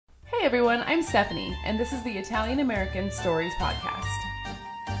everyone, I'm Stephanie, and this is the Italian American Stories Podcast.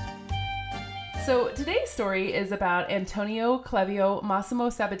 So today's story is about Antonio Clevio Massimo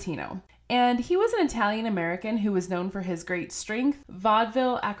Sabatino. And he was an Italian American who was known for his great strength,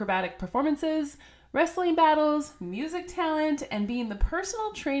 vaudeville acrobatic performances, wrestling battles, music talent, and being the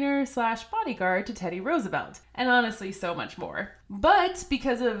personal trainer / bodyguard to Teddy Roosevelt, and honestly so much more. But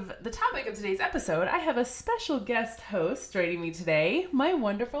because of the topic of today's episode, I have a special guest host joining me today, my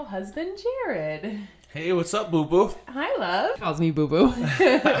wonderful husband, Jared. Hey, what's up, boo-boo? Hi, love. Calls me boo-boo.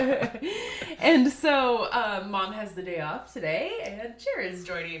 And so, Mom has the day off today, and Jared's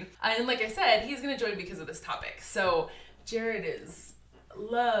joining. And like I said, he's going to join because of this topic. So, Jared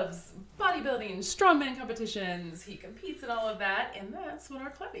loves bodybuilding, strongman competitions. He competes in all of that, and that's what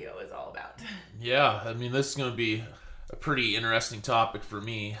our Clevio is all about. Yeah, I mean, this is going to be a pretty interesting topic for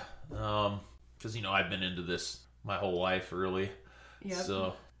me, because, I've been into this my whole life, really. Yep.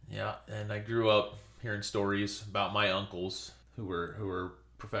 So, yeah, and I grew up hearing stories about my uncles who were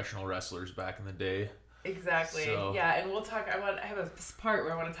professional wrestlers back in the day. Exactly. So, yeah, and we'll talk. I have a part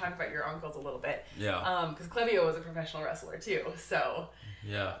where I want to talk about your uncles a little bit. Yeah. Because Clevio was a professional wrestler too. So.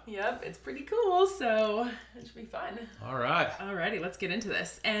 Yeah. Yep, it's pretty cool. So it should be fun. All right. Alrighty, let's get into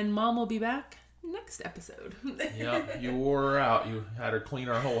this. And Mom will be back next episode. Yeah, you wore her out. You had her clean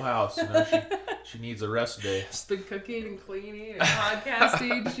our whole house. She needs a rest day. She's been cooking and cleaning and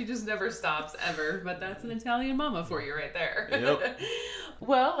podcasting. She just never stops ever. But that's an Italian mama for you right there. Yep.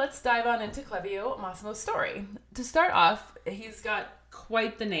 Well, let's dive on into Clevio Massimo's story. To start off, he's got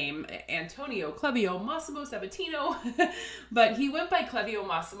quite the name, Antonio Clevio Massimo Sabatino, but he went by Clevio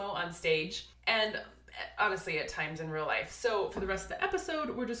Massimo on stage and honestly at times in real life. So for the rest of the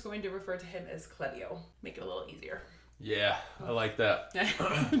episode, we're just going to refer to him as Clevio. Make it a little easier. Yeah, I like that.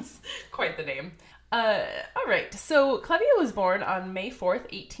 It's quite the name. All right, so Clevio was born on May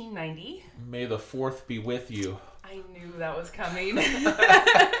 4th, 1890. May the 4th be with you. I knew that was coming.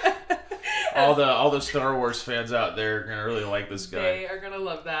 All the Star Wars fans out there are gonna really like this guy. They are gonna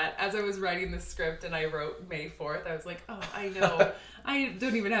love that. As I was writing the script and I wrote May 4th, I was like, oh, I know. I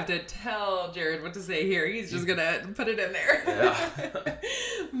don't even have to tell Jared what to say here. He's just gonna put it in there. Yeah.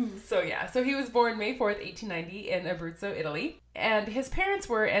 So he was born May 4th, 1890 in Abruzzo, Italy. And his parents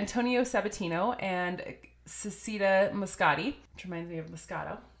were Antonio Sabatino and Cecita Moscati, which reminds me of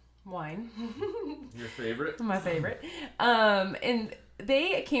Moscato wine. Your favorite? My favorite. And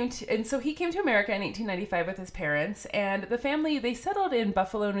so he came to America in 1895 with his parents, and the family, they settled in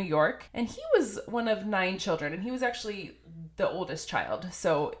Buffalo, New York, and he was one of 9 children, and he was actually the oldest child,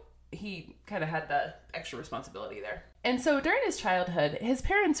 so he kind of had the extra responsibility there. And so during his childhood, his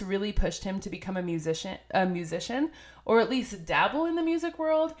parents really pushed him to become a musician, or at least dabble in the music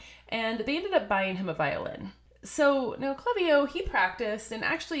world, and they ended up buying him a violin. So now Clevio, he practiced and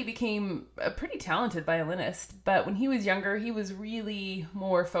actually became a pretty talented violinist, but when he was younger, he was really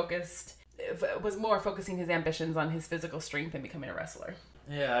focusing his ambitions on his physical strength and becoming a wrestler.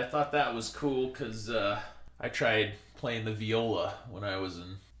 Yeah, I thought that was cool because I tried playing the viola when I was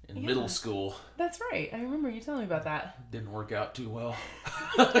in middle school. That's right. I remember you telling me about that. It didn't work out too well.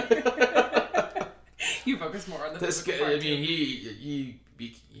 You focus more on the this physical guy. part, I mean,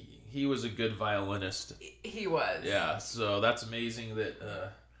 he was a good violinist. He was. Yeah, so that's amazing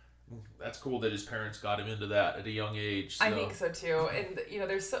that that's cool that his parents got him into that at a young age. So. I think so too. And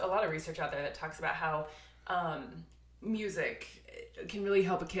there's a lot of research out there that talks about how music can really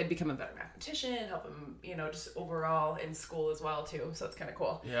help a kid become a better mathematician, help him, just overall in school as well too. So it's kind of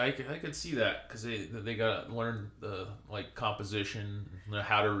cool. Yeah, I could see that because they got to learn the composition,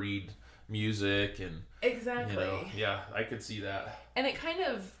 how to read music and exactly. Yeah, I could see that. And it kind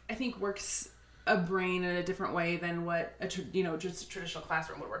of, I think, works a brain in a different way than what just a traditional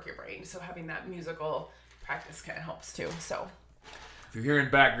classroom would work your brain. So having that musical practice kind of helps too. So if you're hearing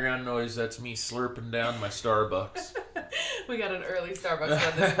background noise, that's me slurping down my Starbucks. We got an early Starbucks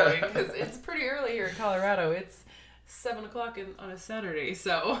run this morning because it's pretty early here in Colorado. It's 7 o'clock on a Saturday,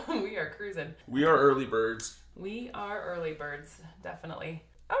 so we are cruising. We are early birds. We are early birds, definitely.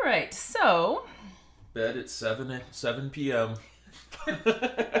 All right, so bed at 7 p.m.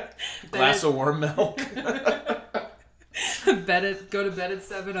 Glass of warm milk. Go to bed at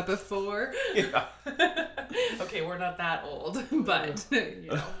 7, up at 4. Yeah. Okay, we're not that old, but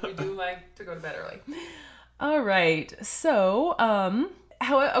we do like to go to bed early. All right, so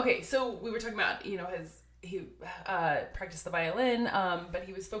so we were talking about he practiced the violin, but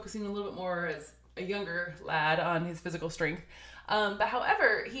he was focusing a little bit more as a younger lad on his physical strength. But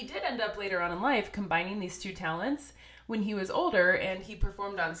however, he did end up later on in life combining these two talents when he was older, and he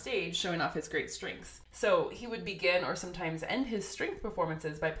performed on stage showing off his great strengths. So he would begin or sometimes end his strength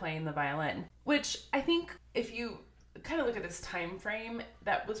performances by playing the violin, which I think if you kind of look at this time frame,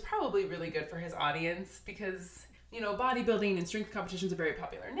 that was probably really good for his audience because, you know, bodybuilding and strength competitions are very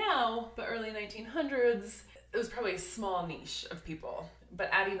popular now, but early 1900s, it was probably a small niche of people. But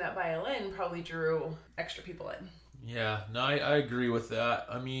adding that violin probably drew extra people in. Yeah, no, I agree with that.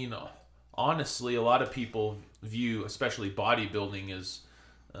 I mean, honestly, a lot of people view, especially bodybuilding, as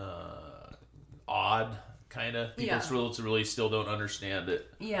odd, kind of. People really still don't understand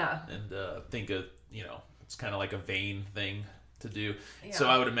it. Yeah. And think of, you know, it's kind of like a vain thing to do. Yeah. So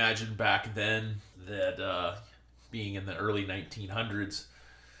I would imagine back then that being in the early 1900s,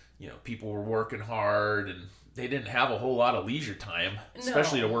 you know, people were working hard and they didn't have a whole lot of leisure time,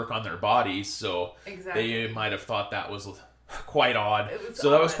 especially to work on their bodies. So they might have thought that was quite odd.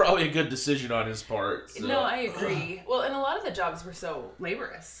 That was probably a good decision on his part. So. No, I agree. Well, and a lot of the jobs were so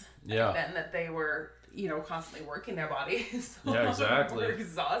laborious. Yeah. Then that they were, you know, constantly working their bodies. So yeah, exactly. Were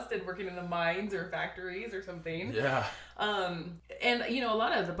exhausted working in the mines or factories or something. Yeah. And, you know, a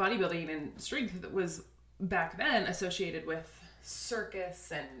lot of the bodybuilding and strength was back then associated with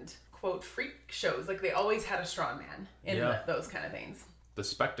circus and quote freak shows. Like they always had a strongman in those kind of things. The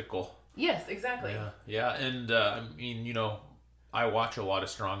spectacle. Yes, exactly. Yeah. And I mean, you know, I watch a lot of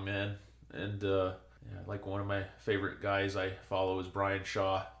strongmen, and like one of my favorite guys I follow is Brian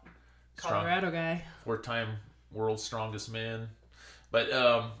Shaw, Colorado guy, 4-time world's strongest man.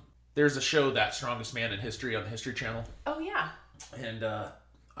 But there's a show, That Strongest Man in History, on the History Channel. Oh yeah. And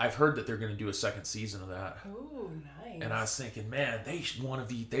I've heard that they're going to do a second season of that. Oh, nice. And I was thinking, man, one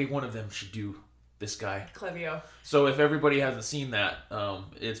of them should do this guy. Clevio. So if everybody hasn't seen that,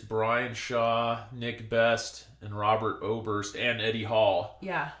 it's Brian Shaw, Nick Best, and Robert Oberst, and Eddie Hall.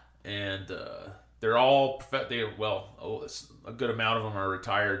 Yeah. And they're all a good amount of them are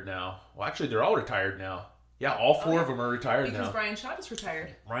retired now. Well, actually, they're all retired now. Yeah, all four of them are retired now. Because Brian Shaw is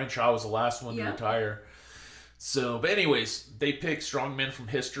retired. Brian Shaw was the last one to retire. So, but anyways, they pick strongmen from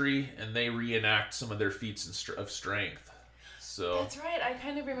history and they reenact some of their feats of strength. So that's right. I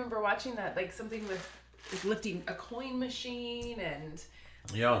kind of remember watching that, like something with lifting a coin machine and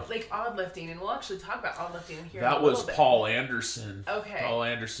like odd lifting. And we'll actually talk about odd lifting here. That was Paul Anderson. Okay. Paul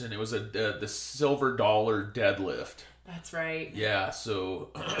Anderson. It was the silver dollar deadlift. That's right. Yeah.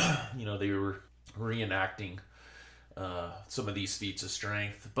 So, you know, they were reenacting some of these feats of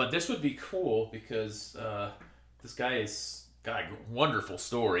strength. But this would be cool because this guy has got a wonderful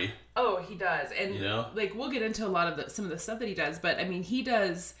story. Oh, he does. And, you know? like, we'll get into a lot of some of the stuff that he does. But, I mean, he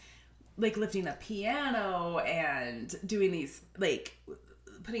does, like, lifting a piano and doing these, like,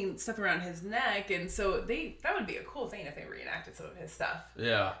 putting stuff around his neck. And so that would be a cool thing if they reenacted some of his stuff.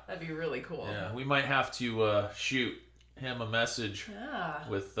 Yeah. That'd be really cool. Yeah. We might have to shoot him a message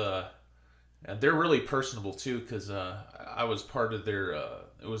with... and they're really personable, too, because I was part of their...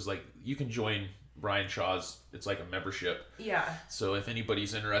 it was like, you can join... Brian Shaw's, it's like a membership. Yeah. So if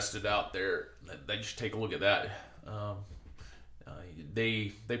anybody's interested out there, they should take a look at that.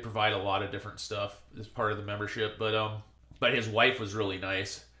 They provide a lot of different stuff as part of the membership, but his wife was really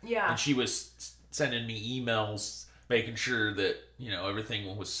nice. Yeah. And she was sending me emails, making sure that, you know,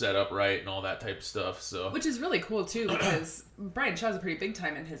 everything was set up right and all that type of stuff. So which is really cool too, because Brian Shaw's a pretty big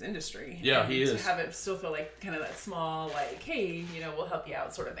time in his industry. Yeah, and he is. To have it still feel like kind of that small, like, hey, you know, we'll help you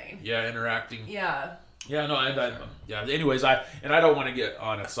out sort of thing. Yeah, interacting. Yeah. Yeah, no, anyways, I don't want to get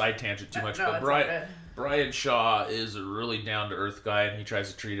on a side tangent too much, no, but Brian Shaw is a really down to earth guy, and he tries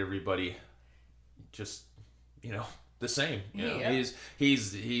to treat everybody just, you know, the same. You know? He's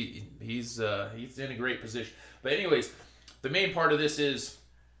in a great position. But anyways, the main part of this is,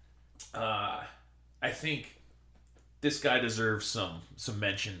 I think this guy deserves some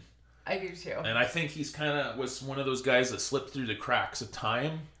mention. I do too. And I think he's was one of those guys that slipped through the cracks of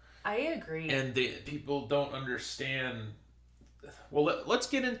time. I agree. And people don't understand. Well, let's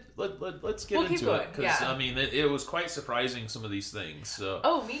get into it because I mean it was quite surprising, some of these things. So.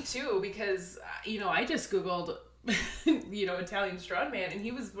 Oh, me too, because you know, I just Googled you know, Italian strongman, and he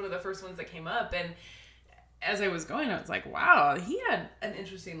was one of the first ones that came up. And as I was going, I was like, wow, he had an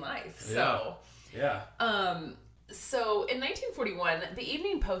interesting life. So yeah. So in 1941, the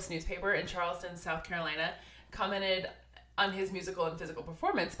Evening Post newspaper in Charleston, South Carolina, commented on his musical and physical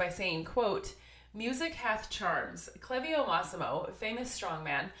performance by saying, quote, "Music hath charms. Clevio Massimo, famous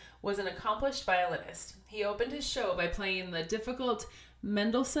strongman, was an accomplished violinist. He opened his show by playing the difficult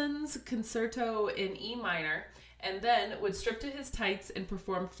Mendelssohn's Concerto in E minor, and then would strip to his tights and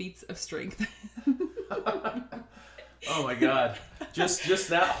perform feats of strength." Oh my God. Just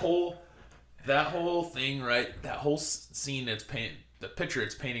that whole That whole thing, right? That whole scene the picture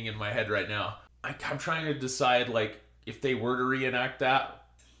it's painting in my head right now. I'm trying to decide, like, if they were to reenact that.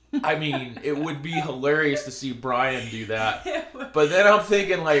 I mean, it would be hilarious to see Brian do that. But then I'm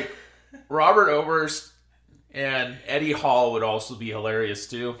thinking, like, Robert Oberst and Eddie Hall would also be hilarious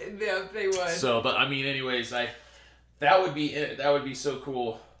too. Yeah, they would. So, but I mean, anyways, that would be so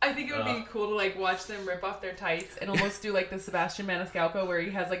cool. I think it would be cool to like watch them rip off their tights and almost do like the Sebastian Maniscalco where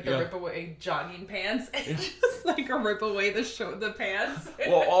he has like the rip away jogging pants and just like rip away the pants.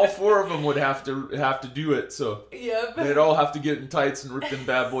 Well, all four of them would have to do it, so they'd all have to get in tights and rip them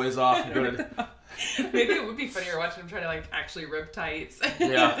bad boys off. And go to... Maybe it would be funnier watching them try to like actually rip tights.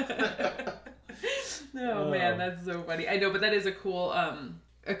 Yeah. Oh man, that's so funny. I know, but that is a cool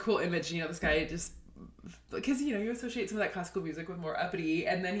image. You know, this guy just. Because, you know, you associate some of that classical music with more uppity,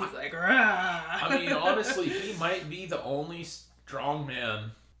 and then he's like, rah! I mean, honestly, he might be the only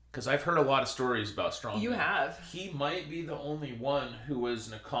strongman, because I've heard a lot of stories about strongman. You have. He might be the only one who was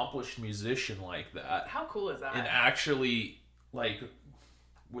an accomplished musician like that. How cool is that? And actually, like,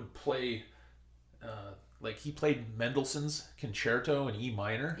 would play, like, he played Mendelssohn's Concerto in E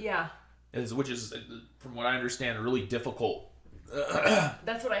minor. Yeah. Which is, from what I understand, really difficult.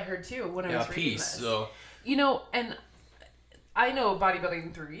 That's what I heard too when I was reading this. So, you know, and I know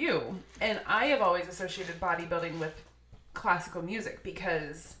bodybuilding through you, and I have always associated bodybuilding with classical music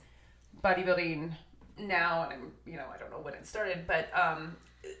because bodybuilding now, and you know, I don't know when it started, but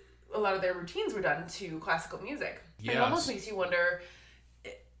a lot of their routines were done to classical music. Yes. It almost makes you wonder,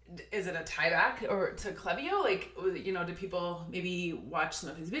 is it a tie back or to Clevio? Like, you know, do people maybe watch some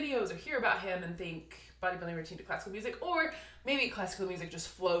of his videos or hear about him and think bodybuilding routine to classical music, or maybe classical music just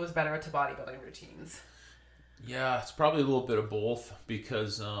flows better to bodybuilding routines? Yeah, it's probably a little bit of both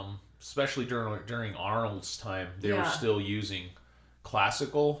because, especially during Arnold's time, they were still using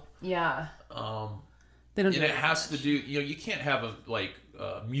classical. Yeah. They don't. And it has to do. You know, you can't have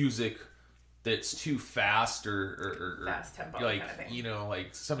music that's too fast or fast tempo, like, kind of thing. You know,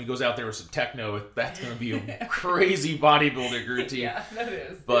 like somebody goes out there with some techno, that's going to be a crazy bodybuilding routine. Yeah, that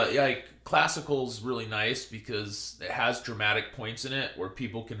is. But like classical's really nice because it has dramatic points in it where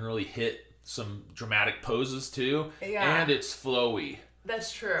people can really hit some dramatic poses too. Yeah. And it's flowy.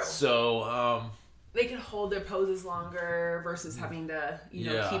 That's true. So, they can hold their poses longer versus having to, you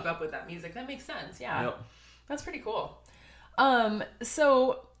know, keep up with that music. That makes sense. Yeah. Yep. That's pretty cool.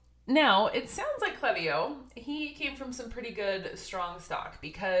 So now, it sounds like Clevio, he came from some pretty good, strong stock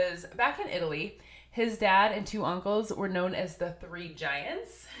because back in Italy, his dad and two uncles were known as the Three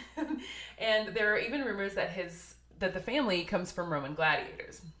Giants. And there are even rumors that the family comes from Roman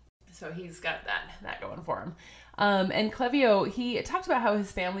gladiators. So he's got that going for him. And Clevio, he talked about how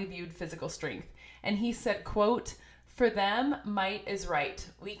his family viewed physical strength. And he said, quote, "For them, might is right.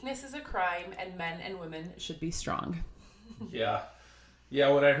 Weakness is a crime, and men and women should be strong." Yeah.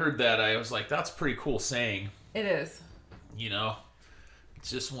 Yeah, when I heard that, I was like, that's a pretty cool saying. It is. You know, it's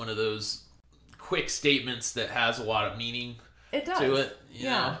just one of those quick statements that has a lot of meaning to it. You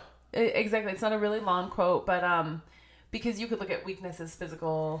know? Exactly. It's not a really long quote, but because you could look at weakness as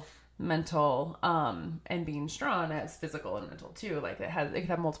physical, mental, and being strong as physical and mental too. Like it could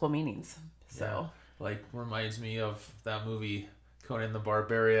have multiple meanings. So, like, reminds me of that movie Conan the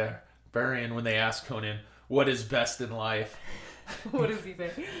Barbarian when they ask Conan, "What is best in life?" What does he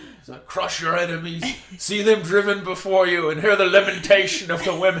say? He's like, "Crush your enemies, see them driven before you, and hear the lamentation of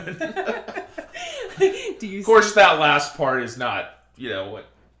the women." Of course, that last part is not, you know, what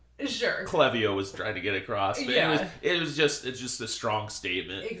Clevio was trying to get across. But it's just a strong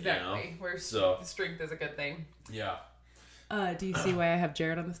statement. Exactly. You know? Where strength is a good thing. Yeah. Do you see why I have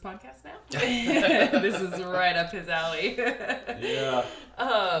Jared on this podcast now? This is right up his alley. Yeah.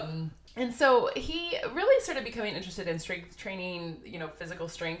 And so he really started becoming interested in strength training, you know, physical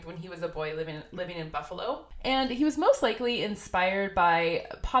strength when he was a boy living in Buffalo. And he was most likely inspired by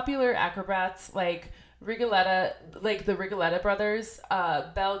popular acrobats like the Rigoletta brothers,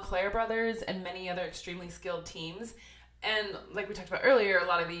 Belle Claire brothers, and many other extremely skilled teams. And like we talked about earlier, a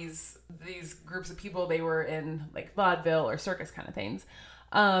lot of these groups of people, they were in like vaudeville or circus kind of things.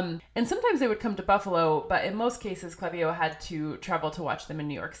 And sometimes they would come to Buffalo, but in most cases, Clevio had to travel to watch them in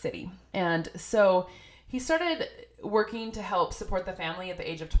New York City. And so he started working to help support the family at the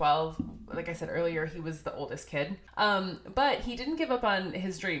age of 12. Like I said earlier, he was the oldest kid. But he didn't give up on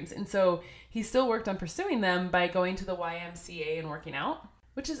his dreams. And so he still worked on pursuing them by going to the YMCA and working out,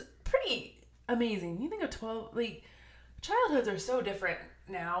 which is pretty amazing. You think of 12, like, childhoods are so different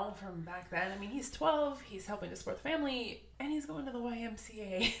now from back then. I mean, he's 12, he's helping to support the family, and he's going to the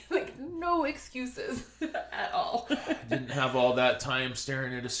YMCA. Like, no excuses at all. Didn't have all that time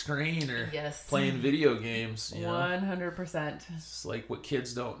staring at a screen or playing video games. 100%. It's like what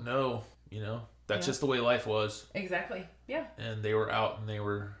kids don't know, That's just the way life was. Exactly. Yeah. And they were out and they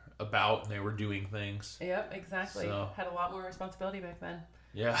were about and they were doing things. Yep, exactly. So, had a lot more responsibility back then.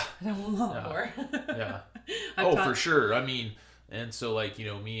 Yeah. A lot more. Yeah. For sure. I mean, and so like,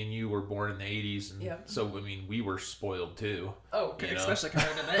 me and you were born in the 80s. And so, I mean, we were spoiled too. Oh, especially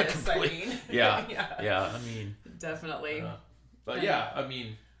compared to this. I mean. Yeah. I mean. Definitely. But and I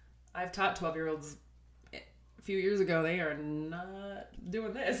mean. I've taught 12-year-olds a few years ago. They are not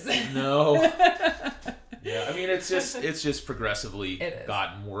doing this. No. Yeah. I mean, it's just progressively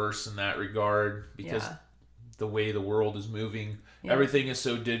gotten worse in that regard because the way the world is moving, everything is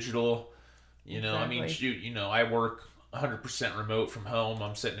so digital. Exactly. I mean, shoot, I work 100% remote from home.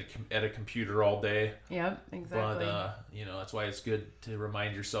 I'm sitting at a computer all day. Yep, exactly. But, that's why it's good to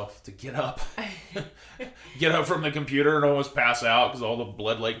remind yourself to get up. Get up from the computer and almost pass out because all the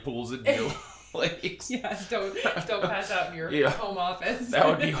blood pools in your legs. Yeah, don't pass out in your home office. That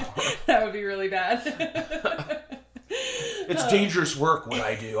would be horrible. That would be really bad. It's dangerous work what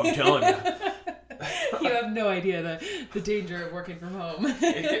I do, I'm telling you. You have no idea the danger of working from home.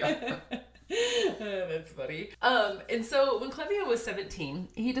 That's funny. And so when Clevio was 17,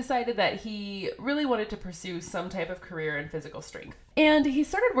 he decided that he really wanted to pursue some type of career in physical strength. And he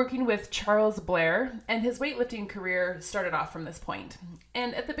started working with Charles Blair, and his weightlifting career started off from this point.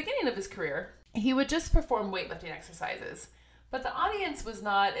 And at the beginning of his career, he would just perform weightlifting exercises. But the audience was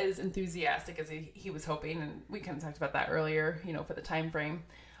not as enthusiastic as he was hoping, and we kind of talked about that earlier, for the time frame.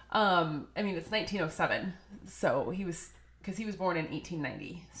 I mean, it's 1907, so because he was born in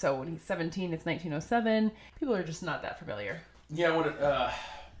 1890. So when he's 17, it's 1907. People are just not that familiar. Yeah,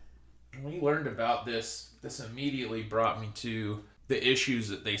 when we learned about this immediately brought me to the issues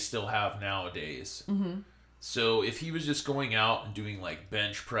that they still have nowadays. Mm-hmm. So if he was just going out and doing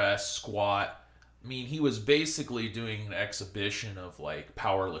bench press, squat, I mean, he was basically doing an exhibition of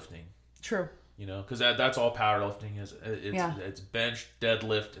powerlifting. True. Because that's all powerlifting is. It's bench,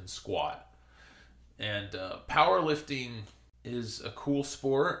 deadlift, and squat. And powerlifting is a cool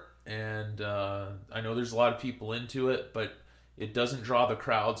sport, and I know there's a lot of people into it, but it doesn't draw the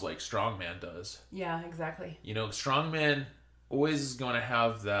crowds like strongman does. Yeah, exactly. Strongman always is going to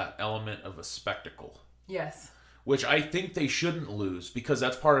have that element of a spectacle. Yes. Which I think they shouldn't lose because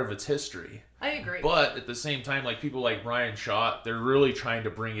that's part of its history. I agree. But at the same time, people like Brian Schott, they're really trying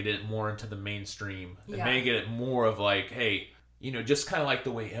to bring it more into the mainstream and make it more of hey, just kind of like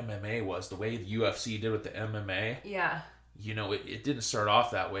the way MMA was, the way the UFC did with the MMA. Yeah. It didn't start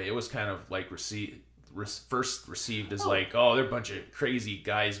off that way. It was kind of first received as they're a bunch of crazy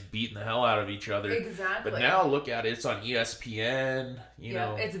guys beating the hell out of each other. Exactly. But now look at it. It's on ESPN.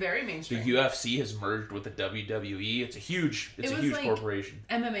 It's very mainstream. The UFC has merged with the WWE. It's a huge corporation.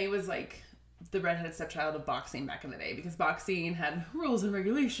 MMA was the redheaded stepchild of boxing back in the day because boxing had rules and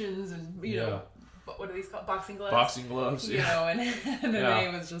regulations and, what are these called? Boxing gloves? Boxing gloves, yeah. And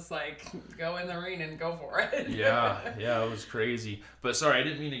MMA was just go in the ring and go for it. Yeah, it was crazy. But sorry, I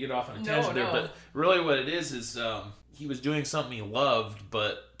didn't mean to get off on a tangent there. But really what it is he was doing something he loved,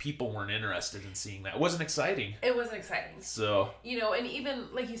 but people weren't interested in seeing that. It wasn't exciting. So. And even,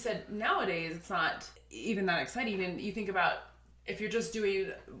 like you said, nowadays it's not even that exciting. And you think about if you're just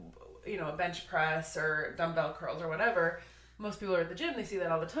doing, a bench press or dumbbell curls or whatever, most people are at the gym, they see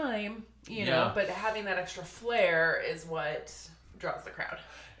that all the time, but having that extra flair is what draws the crowd.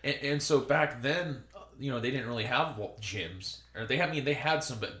 And so back then, they didn't really have gyms. Or they had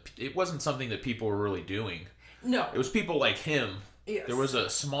some, but it wasn't something that people were really doing. No. It was people like him. Yes. There was a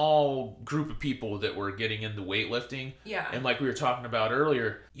small group of people that were getting into weightlifting. Yeah. And like we were talking about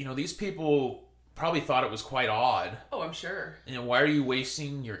earlier, these people probably thought it was quite odd. Oh, I'm sure. Why are you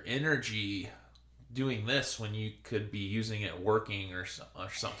wasting your energy doing this when you could be using it working or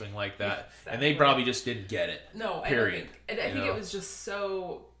something like that? Exactly. And they probably just didn't get it. No, period. I think it was just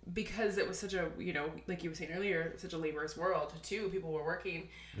so, because it was such a, like you were saying earlier, such a laborious world too. People were working.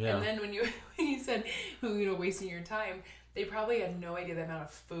 Yeah. And then when you said, wasting your time, they probably had no idea the amount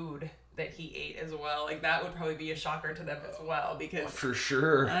of food that he ate as well. That would probably be a shocker to them as well, because for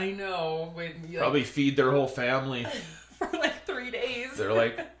sure. I know when you probably feed their whole family. For 3 days. They're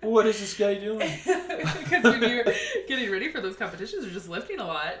like, what is this guy doing? Because when you're getting ready for those competitions, you're just lifting a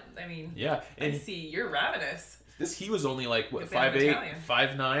lot. I mean, yeah. And I see, you're ravenous. He was only 5'8",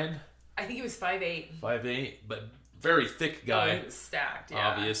 5'9"? I think he was 5'8". 5'8", but very thick guy. Oh, he was stacked, yeah.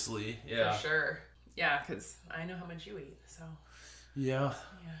 Obviously, yeah. For sure. Yeah, because I know how much you eat, so. Yeah.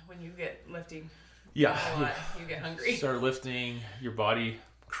 Yeah, when you get lifting Yeah. a lot, you get hungry. Start lifting, your body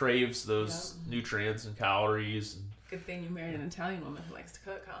craves those nutrients and calories. Good thing you married an Italian woman who likes to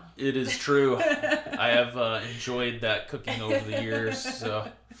cook, huh? It is true. I have enjoyed that cooking over the years. So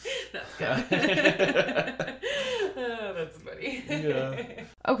that's good. Oh, that's funny. Yeah.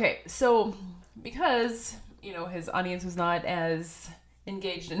 Okay, so because his audience was not as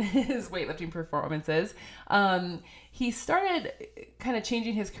engaged in his weightlifting performances, he started kind of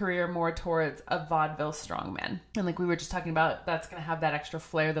changing his career more towards a vaudeville strongman. And like we were just talking about, that's going to have that extra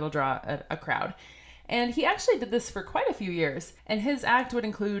flair that'll draw a crowd. And he actually did this for quite a few years. And his act would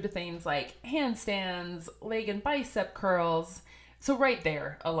include things like handstands, leg and bicep curls. So right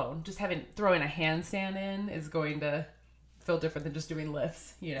there alone, just throwing a handstand in is going to feel different than just doing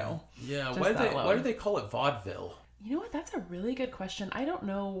lifts, Yeah. Why do they call it vaudeville? You know what? That's a really good question. I don't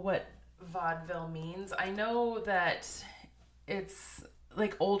know what vaudeville means. I know that it's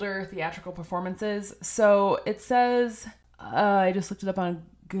like older theatrical performances. So it says, I just looked it up on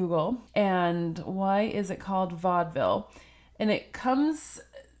Google, and why is it called vaudeville? And it comes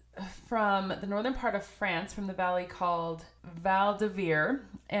from the northern part of France, from the valley called Val d'Ivere.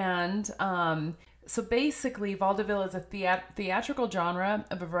 And so basically, vaudeville is a theatrical genre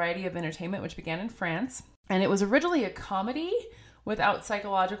of a variety of entertainment which began in France. And it was originally a comedy without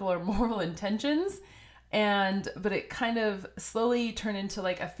psychological or moral intentions. But it kind of slowly turned into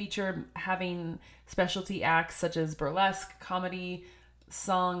like a feature having specialty acts such as burlesque, comedy,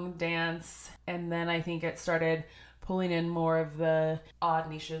 song, dance. And then I think it started pulling in more of the odd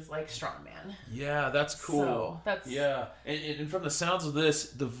niches like strongman. Yeah, that's cool. So yeah. And from the sounds of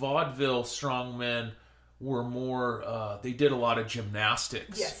this, the vaudeville strongmen were more, they did a lot of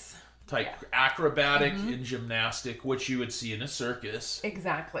gymnastics. Yes. Type acrobatic and gymnastic, which you would see in a circus.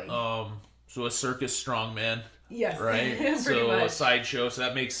 Exactly. So a circus strongman. Yes. Right? So much. A sideshow. So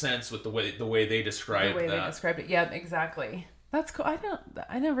that makes sense with the way they described that. They described it. Yeah, exactly. That's cool.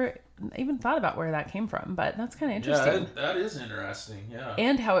 I never even thought about where that came from, but that's kind of interesting. Yeah, that is interesting. Yeah.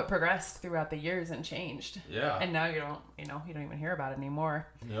 And how it progressed throughout the years and changed. Yeah. And now you don't even hear about it anymore.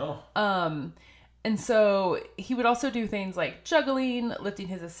 No. And so he would also do things like juggling, lifting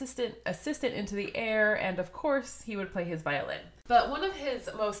his assistant into the air, and of course he would play his violin. But one of his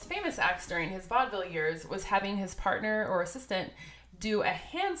most famous acts during his vaudeville years was having his partner or assistant do a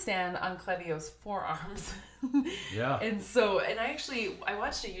handstand on Clevio's forearms. Yeah. And I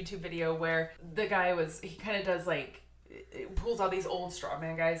watched a YouTube video where the guy he kind of does like, pulls all these old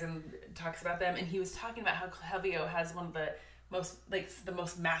strongman guys and talks about them. And he was talking about how Clevio has one of the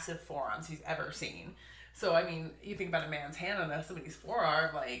most massive forearms he's ever seen. So, I mean, you think about a man's hand on somebody's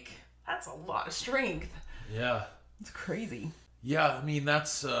forearm, like, that's a lot of strength. Yeah. It's crazy. Yeah, I mean,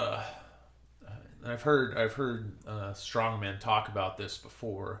 that's, I've heard strongmen talk about this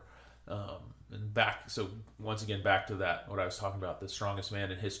before. So once again, back to that, what I was talking about, the strongest man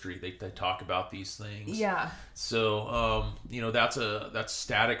in history, they talk about these things. Yeah. So, that's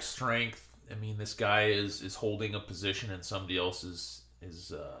static strength. I mean, this guy is holding a position and somebody else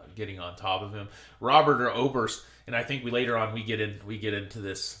is getting on top of him. Robert Oberst, and I think later on we get into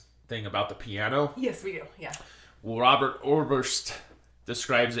this thing about the piano. Yes, we do. Yeah. Well, Robert Oberst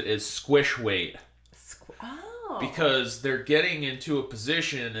describes it as squish weight. Oh. Because they're getting into a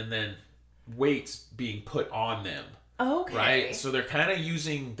position and then weights being put on them. Okay. Right? So they're kind of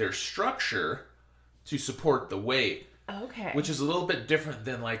using their structure to support the weight. Okay. Which is a little bit different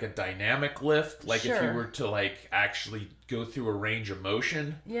than like a dynamic lift. Like if you were to like actually go through a range of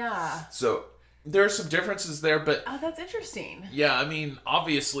motion. Yeah. So there are some differences there, but... Oh, that's interesting. Yeah, I mean,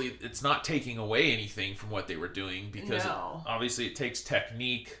 obviously it's not taking away anything from what they were doing because obviously it takes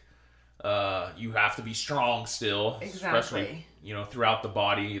technique. You have to be strong still. Exactly. Especially, throughout the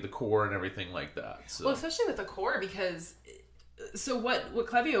body, the core and everything like that. So. Well, especially with the core because... So what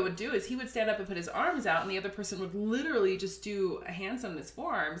Clevio would do is he would stand up and put his arms out and the other person would literally just do a handstand on his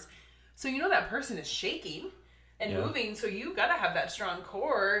forearms. So that person is shaking and moving. So you got to have that strong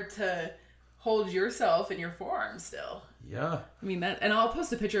core to hold yourself and your forearms still. Yeah. I mean, and I'll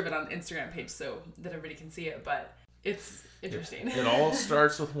post a picture of it on the Instagram page so that everybody can see it, but it's interesting. It all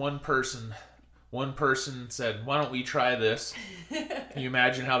starts with one person. One person said, "Why don't we try this?" Can you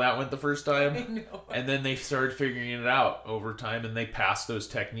imagine how that went the first time? I know. And then they started figuring it out over time, and they passed those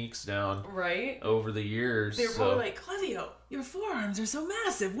techniques down. Right. Over the years. They were probably like, "Clevio, your forearms are so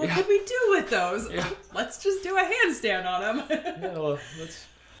massive. What could we do with those? Let's just do a handstand on them." Yeah, well, let's.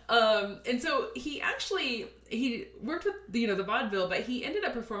 And so he worked with the vaudeville, but he ended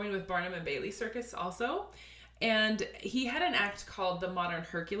up performing with Barnum and Bailey Circus also, and he had an act called the Modern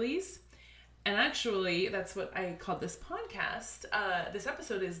Hercules. And actually, that's what I called this podcast. This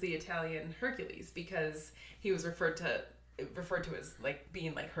episode is the Italian Hercules because he was referred to as like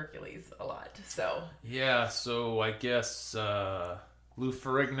being like Hercules a lot. So yeah, so I guess Lou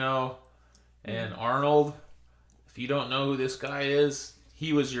Ferrigno and Arnold. If you don't know who this guy is,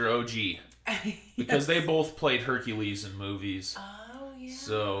 he was your OG because they both played Hercules in movies. Oh yeah.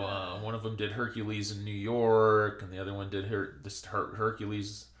 So one of them did Hercules in New York, and the other one did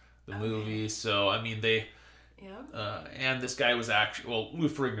Hercules the movie. So I mean they. Yeah. And this guy was Lou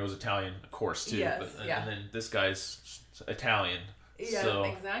Ferrigno was Italian, of course, too. Yes, And then this guy's Italian. Yeah, so,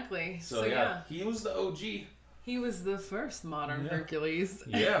 exactly. So yeah, he was the OG. He was the first modern Hercules.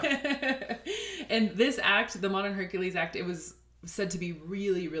 Yeah. And this act, the Modern Hercules Act, it was said to be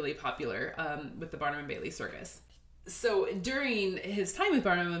really, really popular with the Barnum and Bailey circus. So during his time with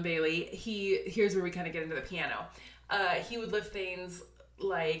Barnum and Bailey, here's where we kind of get into the piano. He would lift things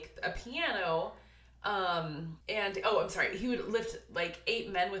like a piano. He would lift like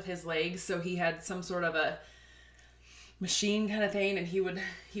 8 men with his legs. So he had some sort of a machine kind of thing, and he would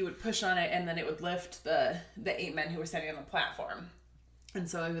push on it, and then it would lift the 8 men who were standing on the platform. And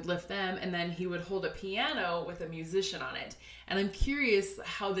so he would lift them, and then he would hold a piano with a musician on it. And I'm curious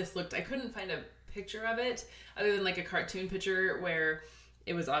how this looked. I couldn't find a picture of it other than like a cartoon picture where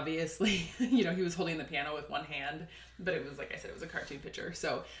it was obviously, he was holding the piano with one hand, but it was, like I said, it was a cartoon picture.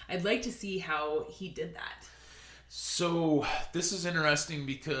 So I'd like to see how he did that. So this is interesting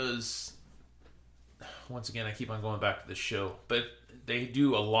because, once again, I keep on going back to the show, but they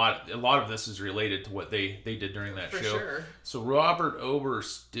do a lot of this is related to what they did during that show. Sure. So Robert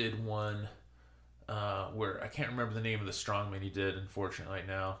Oberst did one where I can't remember the name of the strongman he did, unfortunately, right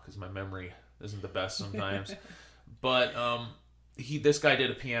now, because my memory isn't the best sometimes. But this guy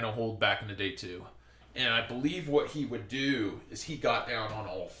did a piano hold back in the day too, and I believe what he would do is he got down on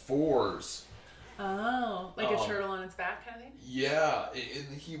all fours. Oh, like a turtle on its back kind of thing? Yeah,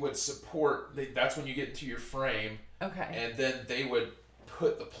 and he would support. That's when you get into your frame. Okay. And then they would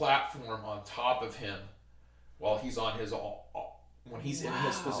put the platform on top of him while he's on his when he's in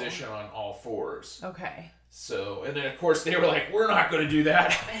his position on all fours. Okay. So, and then of course they were like, "We're not going to do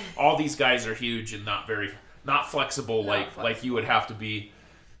that." All these guys are huge and not flexible like you would have to be.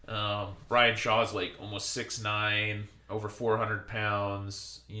 Brian Shaw's like almost 6'9", over 400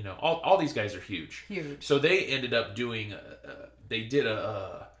 pounds. All these guys are huge. Huge. So they ended up doing. They did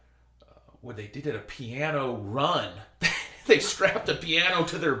a piano run. They strapped a piano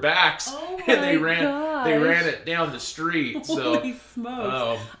to their backs and they ran it down the street. Holy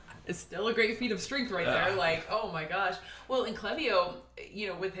smokes. It's still a great feat of strength right there. Like, oh my gosh. Well, in Clevio,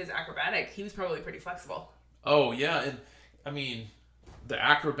 with his acrobatic, he was probably pretty flexible. Oh yeah, and I mean, the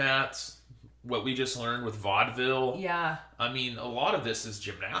acrobats, what we just learned with vaudeville. Yeah. I mean, a lot of this is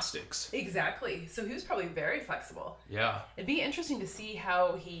gymnastics. Exactly. So he was probably very flexible. Yeah. It'd be interesting to see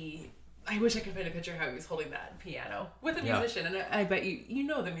how I wish I could find a picture how he was holding that piano with a musician, and I bet you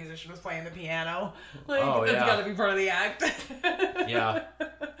the musician was playing the piano. Like, that's got to be part of the act. Yeah.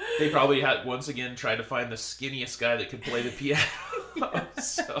 They probably had, once again, tried to find the skinniest guy that could play the piano.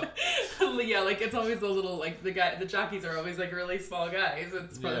 So. Yeah, like it's always the little, like the jockeys are always like really small guys.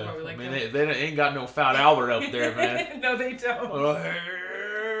 It's probably like. I mean, they ain't got no Fat Albert up there, man. No, they don't.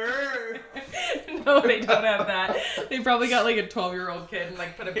 No, they don't have that. They probably got like a 12-year-old kid and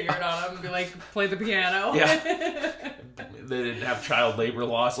like put a beard on him and be like, play the piano. Yeah. They didn't have child labor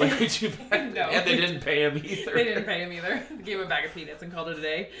laws like we do back then. No. And they didn't pay him either. They didn't pay him either. They gave him a bag of peanuts and called it a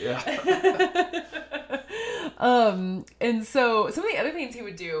day. Yeah. And so some of the other things he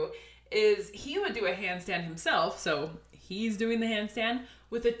would do is he would do a handstand himself. So he's doing the handstand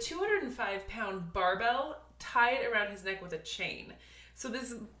with a 205-pound barbell tied around his neck with a chain. So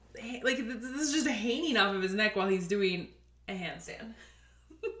this is just hanging off of his neck while he's doing a handstand.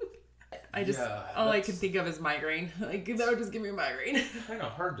 I can think of is migraine. Like, that would just give me a migraine. Kind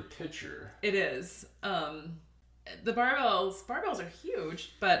of hard to picture. It is. The barbells are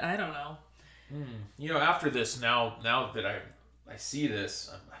huge, but I don't know. After this, now that I see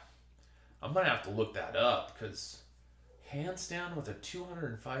this, I'm gonna have to look that up, because handstand with a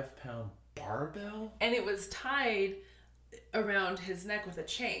 205-pound barbell, and it was tied around his neck with a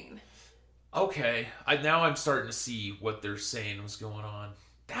chain. Okay, now I'm starting to see what they're saying was going on.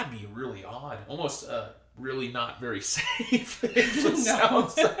 That'd be really odd, almost really not very safe. No,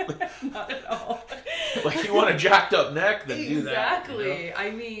 not at all. Like, you want a jacked up neck, then do that. Exactly.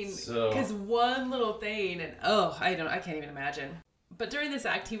 I mean, because one little thing, and I can't even imagine. But during this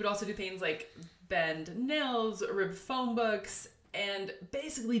act, he would also do things like bend nails, rib phone books, and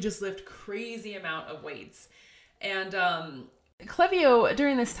basically just lift crazy amount of weights. And Clevio,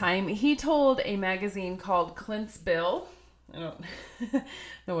 during this time, he told a magazine called Clint's Bill, I don't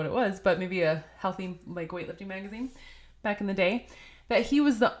know what it was, but maybe a healthy, like, weightlifting magazine back in the day, that he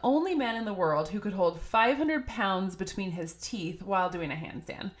was the only man in the world who could hold 500 pounds between his teeth while doing a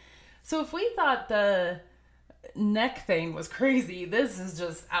handstand. So if we thought the neck thing was crazy, this is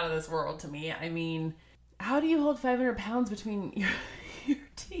just out of this world to me. I mean, how do you hold 500 pounds between your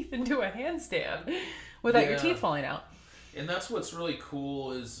teeth and do a handstand without your teeth falling out? And that's what's really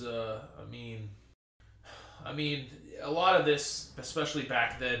cool is, I mean, a lot of this, especially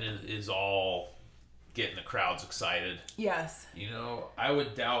back then, is all getting the crowds excited. Yes. You know, I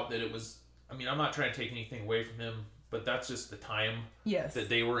would doubt that it was, I mean, I'm not trying to take anything away from him, but that's just the time that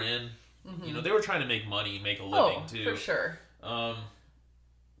they were in. Mm-hmm. You know, they were trying to make money, make a living too. For sure.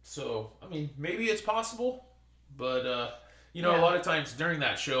 So, I mean, maybe it's possible, but, you know, a lot of times during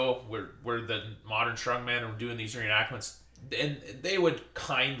that show where the modern strongman were doing these reenactments, and they would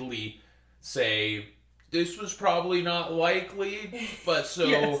kindly say, this was probably not likely, but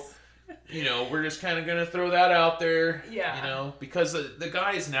so, you know, we're just kind of going to throw that out there, you know, because the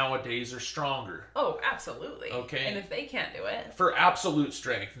guys nowadays are stronger. Oh, absolutely. Okay. And if they can't do it. For absolute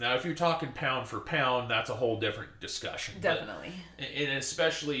strength. Now, if you're talking pound for pound, that's a whole different discussion. Definitely. But, and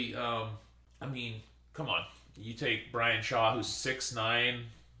especially, I mean, come on. You take Brian Shaw, who's 6'9",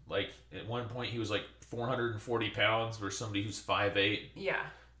 like, at one point he was like 440 pounds versus somebody who's 5'8". Yeah.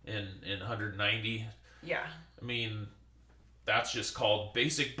 And 190. Yeah. I mean, that's just called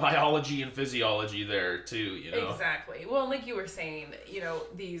basic biology and physiology there, too, you know? Exactly. Well, like you were saying, you know,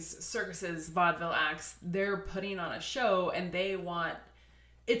 these circuses, vaudeville acts, they're putting on a show, and they want...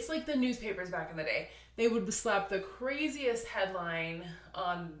 It's like the newspapers back in the day. They would slap the craziest headline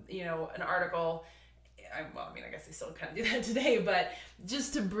on, you know, an article... Well, I mean, I guess they still kind of do that today, but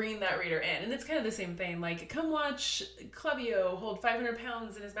just to bring that reader in. And it's kind of the same thing. Like, come watch Clevio hold 500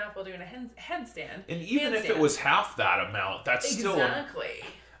 pounds in his mouth while doing a headstand. And even if it was half that amount, that's still... Exactly.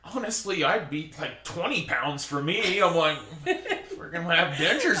 Honestly, I'd be like 20 pounds for me. I'm like, we're going to have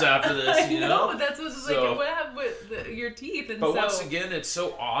dentures after this, you know? I know, that's what's like, what happened with your teeth? And but once again, it's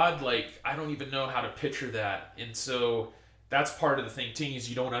so odd. Like, I don't even know how to picture that. And so... That's part of the thing, too, is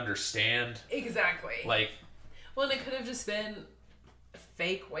you don't understand. Exactly. Like, well, and it could have just been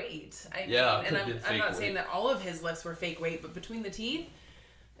fake weight. I mean, and I'm not saying that all of his lifts were fake weight, but between the teeth,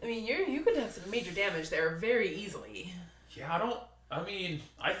 I mean, you could have some major damage there very easily. Yeah,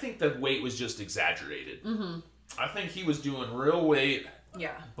 I think the weight was just exaggerated. Mm-hmm. I think he was doing real weight.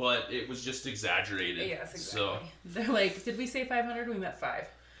 Yeah. But it was just exagrated. Yes, exactly. So. They're like, did we say 500? We meant 5.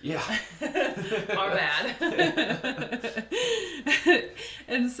 Yeah. Our bad.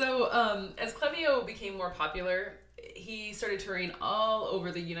 And so, as Clevio became more popular, he started touring all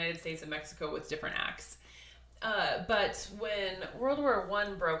over the United States and Mexico with different acts. But when World War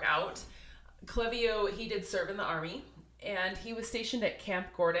I broke out, Clevio, he did serve in the Army, and he was stationed at Camp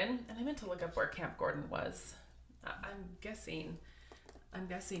Gordon. And I meant to look up where Camp Gordon was. I'm guessing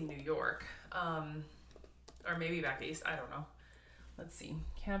New York, or maybe back east. I don't know. Let's see.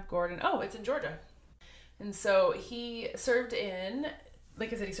 Camp Gordon. Oh, it's in Georgia. And so he served in,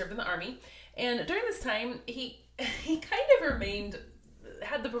 like I said, he served in the Army. And during this time, he kind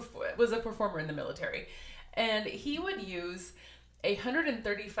of was a performer in the military. And he would use a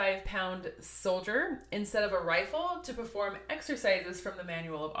 135-pound soldier instead of a rifle to perform exercises from the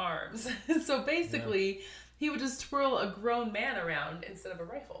Manual of Arms. So basically, he would just twirl a grown man around instead of a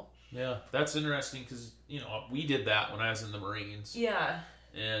rifle. Yeah, that's interesting because, you know, we did that when I was in the Marines. Yeah.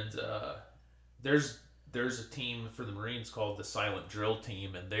 And there's a team for the Marines called the Silent Drill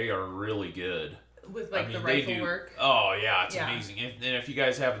Team, and they are really good. With, like, the rifle work? Oh, yeah, it's amazing. And if you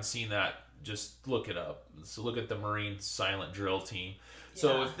guys haven't seen that, just look it up. So look at the Marines Silent Drill Team.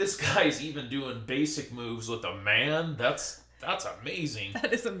 So if this guy's even doing basic moves with a man, that's amazing.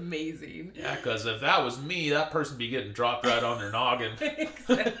 That is amazing. Yeah, because if that was me, that person would be getting dropped right on their noggin.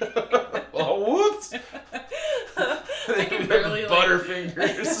 Oh, whoops! I can barely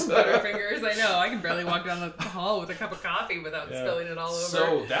Butterfingers. Butterfingers, I know. I can barely walk down the hall with a cup of coffee without spilling it all over.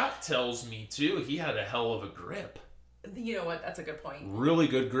 So that tells me, too, he had a hell of a grip. You know what? That's a good point. Really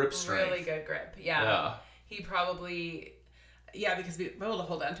good grip strength. Really good grip, yeah. He probably... Yeah, because be able to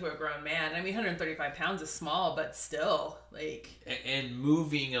hold on to a grown man. I mean, 135 pounds is small, but still, like... And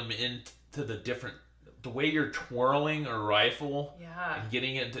moving him into the way you're twirling a rifle... Yeah. And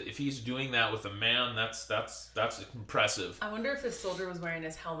getting it... If he's doing that with a man, that's impressive. I wonder if this soldier was wearing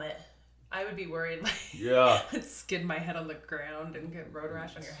his helmet. I would be worried, like... Yeah. I'd skid my head on the ground and get road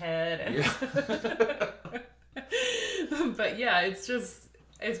rash on your head. And... Yeah. But yeah, it's just...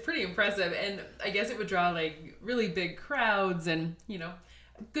 It's pretty impressive. And I guess it would draw like really big crowds and,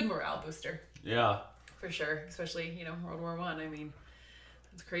 good morale booster. Yeah. For sure. Especially, World War I. I mean,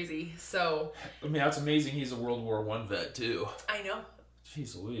 it's crazy. So. I mean, that's amazing. He's a World War I vet too. I know.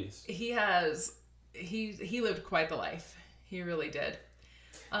 Jeez Louise. He lived quite the life. He really did.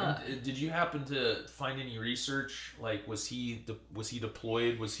 Did you happen to find any research? Like, was he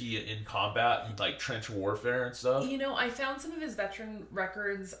deployed? Was he in combat and like trench warfare and stuff? I found some of his veteran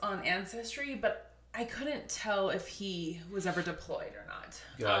records on Ancestry, but I couldn't tell if he was ever deployed or not.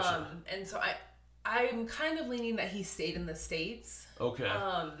 Gotcha. And so I'm kind of leaning that he stayed in the States. Okay.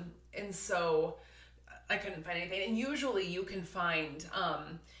 And so I couldn't find anything. And usually you can find,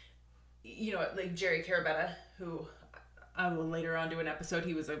 like Jerry Carabetta, who I will later on do an episode.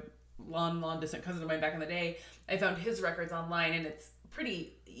 He was a long distant cousin of mine back in the day. I found his records online, and it's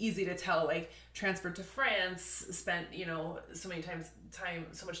pretty easy to tell, like, transferred to France, spent, so much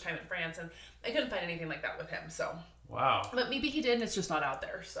time in France, and I couldn't find anything like that with him, so. Wow. But maybe he did, and it's just not out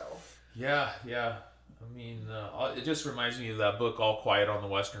there, so. Yeah. I mean, it just reminds me of that book, All Quiet on the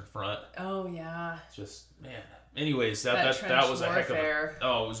Western Front. Oh, yeah. Just, man. Anyways, that was a heck of a...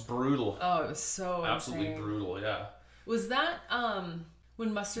 Oh, it was brutal. Oh, it was so absolutely insane. Brutal, yeah. Was that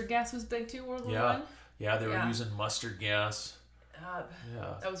when mustard gas was big too, World War I? Yeah, they were using mustard gas.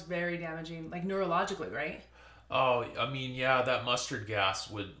 That was very damaging, like neurologically, right? Oh, I mean, yeah, that mustard gas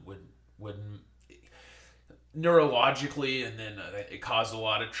would neurologically, and then it caused a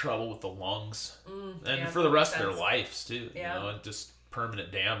lot of trouble with the lungs, and for the rest of their lives too. And just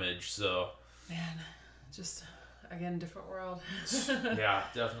permanent damage. So, man, just again, different world. Yeah,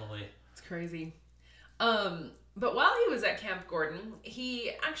 definitely. It's crazy. But while he was at Camp Gordon,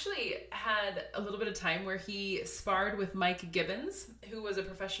 he actually had a little bit of time where he sparred with Mike Gibbons, who was a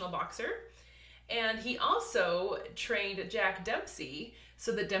professional boxer. And he also trained Jack Dempsey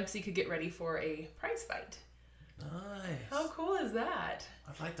so that Dempsey could get ready for a prize fight. Nice. How cool is that?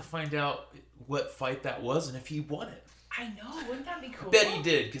 I'd like to find out what fight that was and if he won it. I know, wouldn't that be cool? I bet he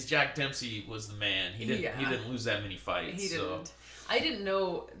did, because Jack Dempsey was the man. He didn't lose that many fights. He didn't. So. I didn't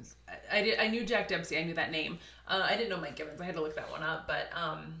know. I knew Jack Dempsey. I knew that name. I didn't know Mike Gibbons. I had to look that one up. But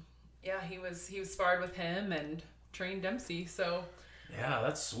he was sparred with him and trained Dempsey. So yeah,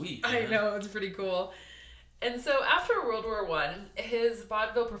 that's sweet. Man. I know, it's pretty cool. And so after World War I, his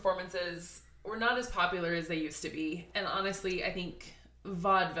vaudeville performances were not as popular as they used to be. And honestly, I think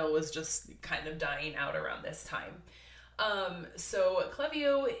vaudeville was just kind of dying out around this time. So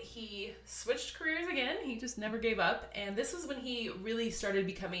Clevio, he switched careers again. He just never gave up. And this was when he really started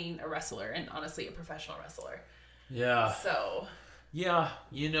becoming a wrestler, and honestly, a professional wrestler. Yeah. So. Yeah,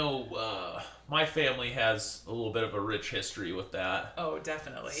 my family has a little bit of a rich history with that. Oh,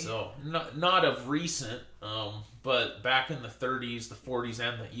 definitely. So, not of recent, but back in the 30s, the 40s,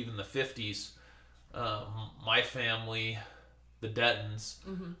 and even the 50s, my family, the Dettons,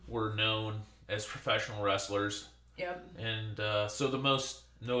 were known as professional wrestlers. Yep. And so the most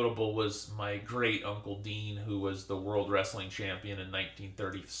notable was my great Uncle Dean, who was the World Wrestling Champion in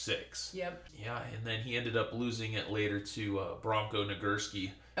 1936. Yep. Yeah, and then he ended up losing it later to Bronco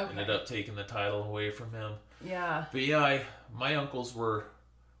Nagurski. Okay. Ended up taking the title away from him. Yeah. But yeah, my uncles were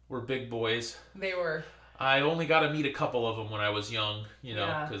big boys. They were. I only got to meet a couple of them when I was young,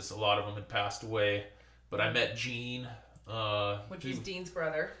 because a lot of them had passed away. But I met Gene. Which is Dean's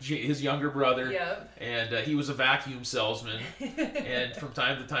brother. His younger brother. Yep. And he was a vacuum salesman. And from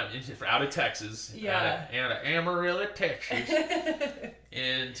time to time, out of Texas. Yeah. Out of Amarillo, Texas.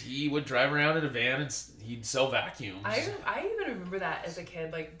 And he would drive around in a van and he'd sell vacuums. I even remember that as a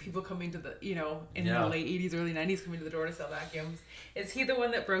kid, like people coming to the, in the late 80s, early 90s, coming to the door to sell vacuums. Is he the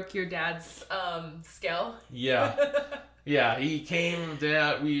one that broke your dad's scale? Yeah. Yeah, he came,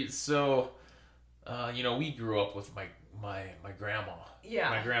 we grew up with my grandma. Yeah.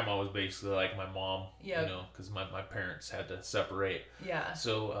 My grandma was basically like my mom, yep. because my parents had to separate. Yeah.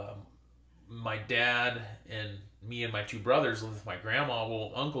 So my dad and me and my two brothers lived with my grandma.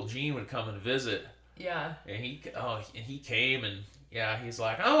 Well, Uncle Gene would come and visit. Yeah. And he came and he's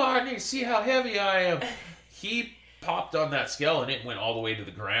like, oh, I need to see how heavy I am. He popped on that scale and it went all the way to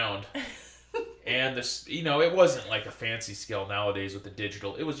the ground. And this, it wasn't like a fancy scale nowadays with the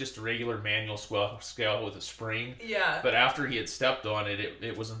digital. It was just a regular manual scale with a spring. Yeah. But after he had stepped on it,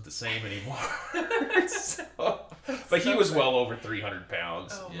 it wasn't the same anymore. But he was well over 300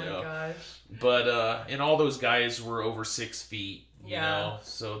 pounds. Oh my gosh. But and all those guys were over 6 feet. Yeah.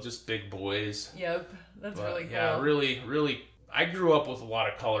 So just big boys. Yep. That's really cool. Yeah, really, really. I grew up with a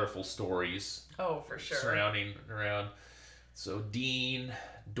lot of colorful stories. Oh, for sure. Surrounding around. So Dean,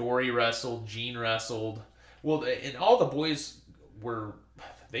 Dory wrestled, Gene wrestled. Well, and all the boys were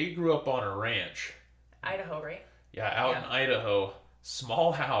they grew up on a ranch. Idaho, right? Yeah, out in Idaho.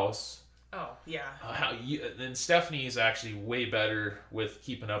 Small house. Oh, yeah. And Stephanie is actually way better with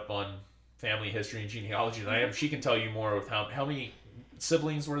keeping up on family history and genealogy than I am. She can tell you more with how many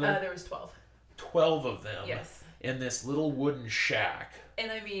siblings were there? There was 12. 12 of them. Yes. In this little wooden shack.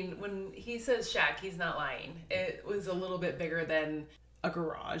 And I mean, when he says shack, he's not lying. It was a little bit bigger than a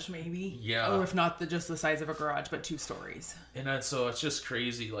garage, maybe. Yeah. Or if not just the size of a garage, but 2 stories. And so it's just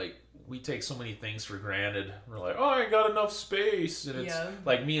crazy. Like, we take so many things for granted. We're like, oh, I got enough space. And it's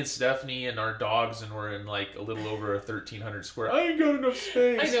like me and Stephanie and our dogs, and we're in like a little over 1,300 square. I ain't got enough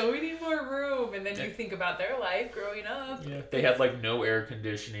space. I know, we need more room. And then you think about their life growing up. Yeah. They had like no air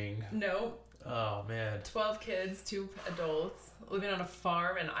conditioning. No. Oh, man. 12 kids, 2 adults, living on a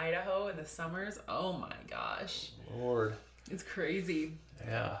farm in Idaho in the summers. Oh my gosh. Lord. It's crazy.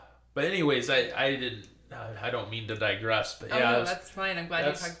 Yeah. But anyways, I don't mean to digress, but yeah. No, that's fine. I'm glad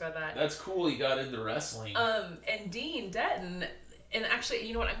you talked about that. That's cool. He got into wrestling. And Dean Denton, and actually,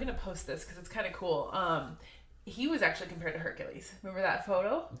 you know what? I'm going to post this because it's kind of cool. He was actually compared to Hercules. Remember that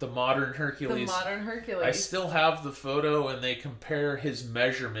photo? The modern Hercules. The modern Hercules. I still have the photo, and they compare his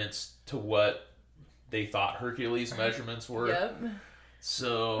measurements to what they thought Hercules' measurements were. Yep.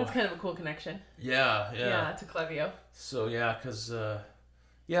 So that's kind of a cool connection. Yeah. Yeah, to Clevio. So yeah, because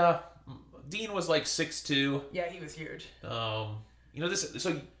Dean was like 6'2". Yeah, he was huge. You know this.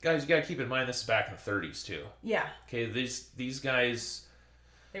 So guys, you gotta keep in mind this is back in the 30s too. Yeah. Okay, these guys.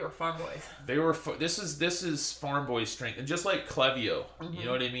 They were farm boys. They were. This is farm boy strength, and just like Clevio, you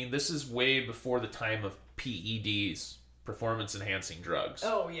know what I mean. This is way before the time of PEDs, performance enhancing drugs.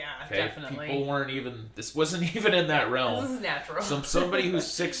 Oh yeah, okay? Definitely. People weren't even. This wasn't even in that realm. This is natural. Somebody who's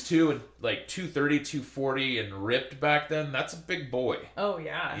 6'2" and like 230, 240 and ripped back then. That's a big boy. Oh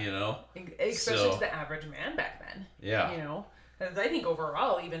yeah. You know, especially to the average man back then. Yeah. You know. I think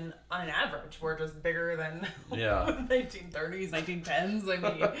overall, even on average, we're just bigger than 1930s, 1910s. I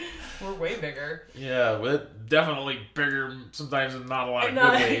mean, we're way bigger. Yeah, but definitely bigger sometimes in not a lot of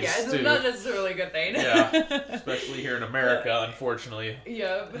good ways, yeah, it's too. not necessarily a good thing. Yeah, especially here in America, unfortunately.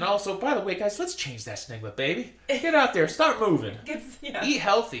 Yeah. And also, by the way, guys, let's change that stigma, baby. Get out there, start moving. Eat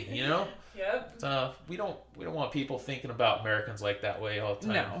healthy, you know? Yep. We don't want people thinking about Americans like that way all the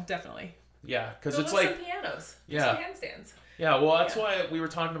time. No, definitely. Yeah, because it's like... some pianos. Yeah. Some handstands. Yeah, well, that's why we were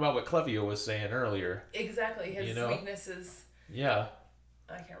talking about what Clevio was saying earlier. Exactly. His weaknesses. Yeah.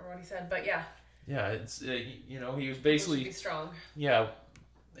 I can't remember what he said, but yeah. Yeah, it's, he was basically... He should be strong. Yeah,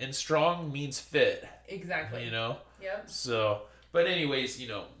 and strong means fit. Exactly. You know? Yep. So, but anyways, you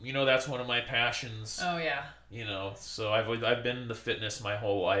know that's one of my passions. Oh, yeah. You know, so I've been in the fitness my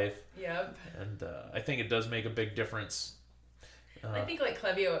whole life. Yep. And I think it does make a big difference. I think like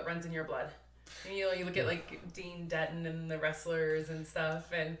Clevio, it runs in your blood. And, you look at like Dean Denton and the wrestlers and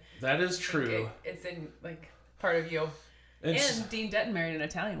stuff, and that is true. It's in like part of you. And Dean Denton married an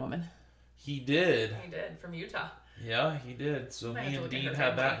Italian woman. He did. He did, from Utah. Yeah, he did. So me and Dean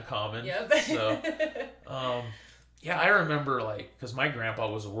had that in common. Yep. So, yeah, I remember because my grandpa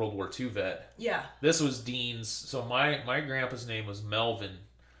was a World War II vet. Yeah. This was Dean's. So my grandpa's name was Melvin,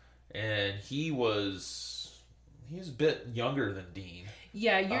 and he was a bit younger than Dean.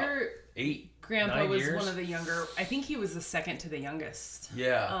 Yeah, your 8. Grandpa was years. One of the younger. I think he was the second to the youngest.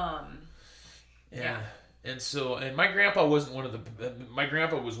 Yeah. And my grandpa wasn't one of the. My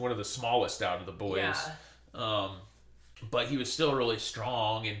grandpa was one of the smallest out of the boys. Yeah. But he was still really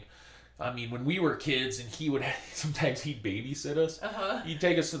strong, and I mean, when we were kids, and sometimes he'd babysit us. He'd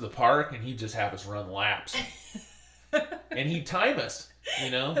take us to the park, and he'd just have us run laps, and he'd time us.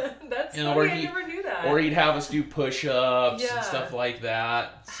 You know, that's funny. I never knew that. Or he'd have us do push-ups and stuff like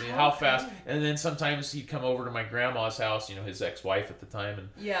that. See how fast. And then sometimes he'd come over to my grandma's house. You know, his ex-wife at the time,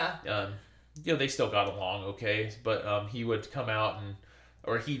 and they still got along okay. But he would come out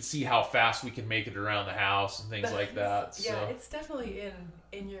or he'd see how fast we could make it around the house and things like that. So. Yeah, it's definitely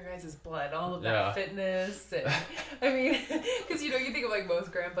in your guys' blood. All of that fitness. And, I mean, because you think of like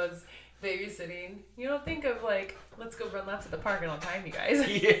most grandpas babysitting, you don't think of like, let's go run laps at the park and I'll time you guys.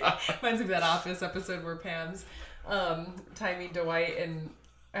 Yeah. Reminds me of that Office episode where Pam's timing Dwight and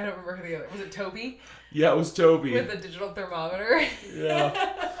I don't remember who the other was. It Toby? Yeah, it was Toby. With the digital thermometer.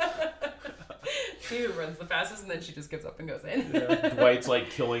 Yeah. See who runs the fastest, and then she just gives up and goes in. Yeah. Dwight's like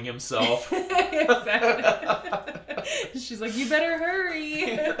killing himself. Exactly. She's like, you better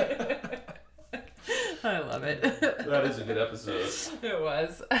hurry. I love it. That is a good episode. It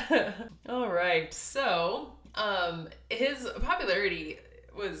was. All right. So, his popularity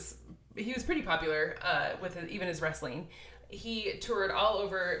he was pretty popular with even his wrestling. He toured all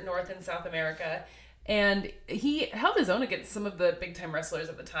over North and South America, And he held his own against some of the big time wrestlers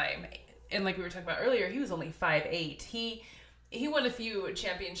at the time. And like we were talking about earlier, he was only 5'8". He won a few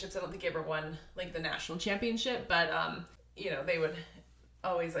championships. I don't think he ever won like the national championship, but they would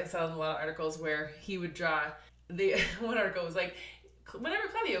always, I saw in a lot of articles where he would draw one article was like, whenever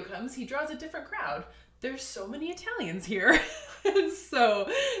Clevio comes, he draws a different crowd. There's so many Italians here. And so,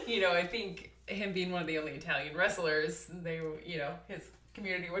 I think him being one of the only Italian wrestlers, his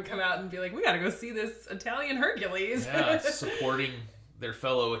community would come out and be like, we got to go see this Italian Hercules. Yeah, supporting their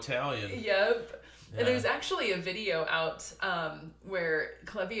fellow Italian. Yep. Yeah. And there's actually a video out where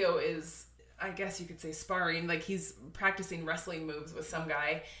Clevio is, I guess you could say, sparring. Like, he's practicing wrestling moves with some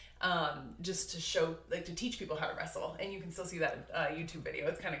guy just to show, like, to teach people how to wrestle. And you can still see that YouTube video.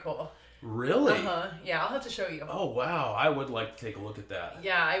 It's kind of cool. Really? Uh-huh. Yeah, I'll have to show you. Oh, wow. I would like to take a look at that.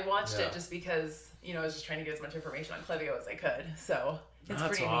 Yeah, I watched it just because, I was just trying to get as much information on Clevio as I could. So it's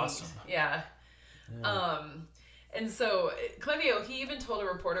pretty awesome. Neat. Yeah. And so Clevio, he even told a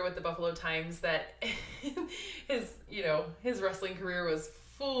reporter with the Buffalo Times that his wrestling career was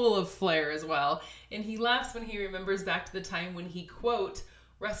full of flair as well. And he laughs when he remembers back to the time when he, quote,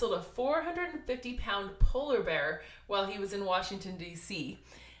 wrestled a 450-pound polar bear while he was in Washington, D.C.,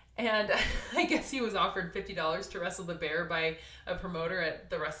 and I guess he was offered $50 to wrestle the bear by a promoter at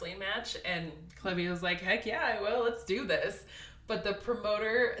the wrestling match. And Clevio's like, heck yeah, I will. Let's do this. But the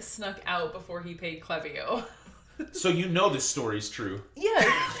promoter snuck out before he paid Clevio. So this story's true.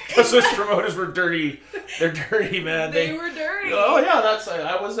 Yes. Because those promoters were dirty. They're dirty, man. They were dirty. Oh, yeah.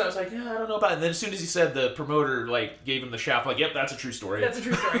 I was like, yeah, I don't know about it. And then as soon as he said, the promoter, like, gave him the shaft, like, yep, that's a true story. That's a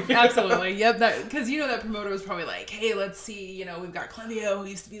true story. Absolutely. Yep. Because, that promoter was probably like, hey, let's see, we've got Clevio, who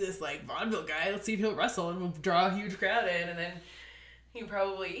used to be this, like, vaudeville guy. Let's see if he'll wrestle, and we'll draw a huge crowd in. And then he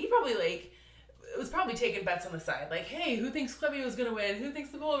probably, like, was probably taking bets on the side. Like, hey, who thinks Clevio is going to win? Who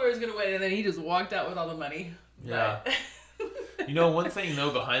thinks the polar bear is going to win? And then he just walked out with all the money. Yeah. One thing,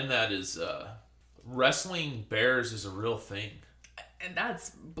 though, behind that is wrestling bears is a real thing. And that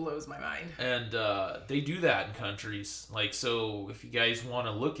blows my mind. And they do that in countries. Like, so if you guys want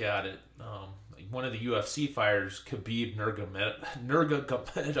to look at it, one of the UFC fighters, Khabib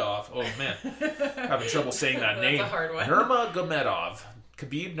Nurmagomedov. Oh, man. Having trouble saying that name. That's a hard one.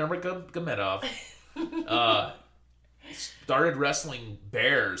 Khabib Nurmagomedov. Started wrestling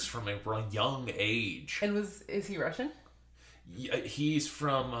bears from a young age. And is he Russian? Yeah, he's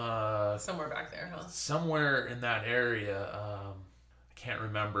from somewhere back there, huh? Somewhere in that area. I can't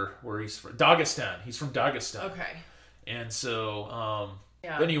remember where he's from. Dagestan. He's from Dagestan. Okay. And so,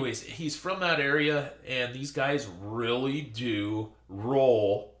 but anyways, he's from that area, and these guys really do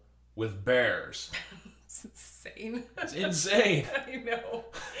roll with bears. It's insane. It's insane. I know.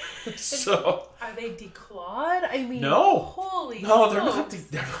 So are they declawed? I mean, no. Holy no, smokes.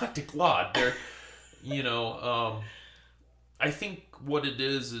 they're not declawed. They're, I think what it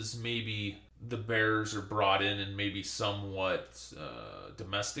is maybe the bears are brought in and maybe somewhat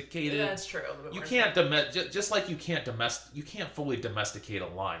domesticated. Yeah, that's true. You can't just like you can't fully domesticate a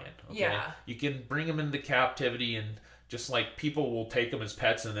lion. Okay? Yeah. You can bring them into captivity, and just like people will take them as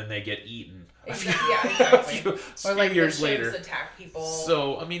pets and then they get eaten. Exactly. Or like years later, attack people.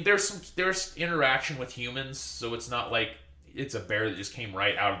 So I mean, there's interaction with humans, so it's not like it's a bear that just came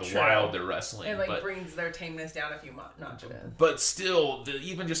right out of the wild they're wrestling. It brings their tameness down a few notches. But still,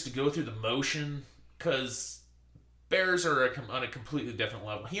 even just to go through the motion, because bears are on a completely different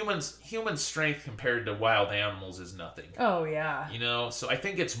level. Human strength compared to wild animals is nothing. Oh yeah. So I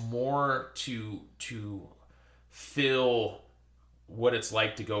think it's more to feel what it's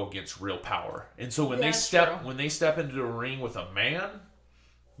like to go against real power. And so when they step into a ring with a man,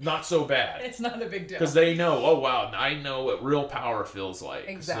 not so bad. It's not a big deal. Because they know, oh wow, I know what real power feels like.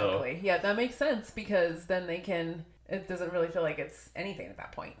 Exactly. So, yeah, that makes sense, because then it doesn't really feel like it's anything at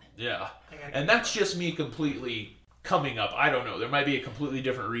that point. Yeah. And that's just me completely coming up. I don't know. There might be a completely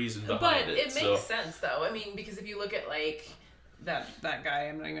different reason behind it. But it makes sense, though. I mean, because if you look at, like, that guy,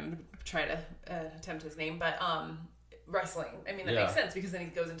 I'm not going to try to attempt his name, but wrestling. I mean, that makes sense, because then he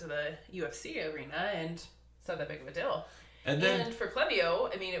goes into the UFC arena, and it's not that big of a deal. And for Clevio,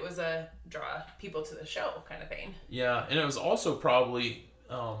 I mean, it was a draw people to the show kind of thing. Yeah, and it was also probably,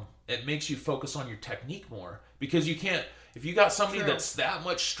 it makes you focus on your technique more. Because you can't, if you got somebody that's that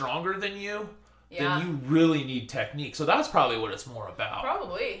much stronger than you, then you really need technique. So that's probably what it's more about.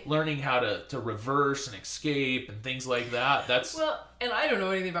 Probably. Learning how to reverse and escape and things like that. Well, and I don't know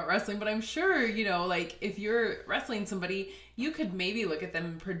anything about wrestling, but I'm sure, like, if you're wrestling somebody, you could maybe look at them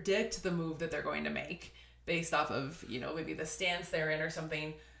and predict the move that they're going to make based off of, maybe the stance they're in or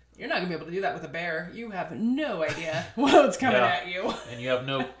something. You're not going to be able to do that with a bear. You have no idea what's coming at you. And you have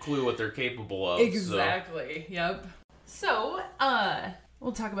no clue what they're capable of. Exactly. So. Yep. So,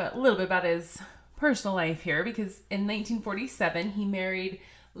 we'll talk about a little bit about his personal life here, because in 1947, he married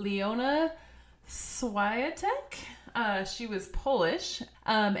Leona Swiatek. She was Polish.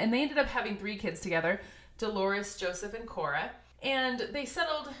 And they ended up having 3 kids together, Dolores, Joseph, and Cora. And they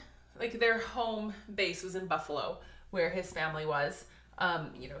settled, like, their home base was in Buffalo, where his family was.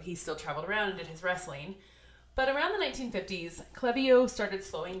 He still traveled around and did his wrestling. But around the 1950s, Clevio started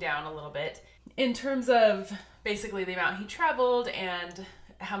slowing down a little bit in terms of basically the amount he traveled and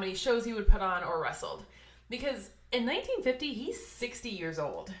how many shows he would put on or wrestled. Because in 1950, he's 60 years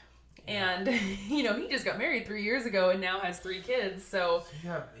old. And, he just got married 3 years ago and now has 3 kids. So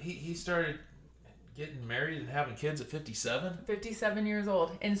yeah, he started getting married and having kids at 57? 57 years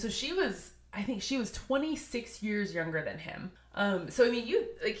old. And so I think she was 26 years younger than him. So, I mean, you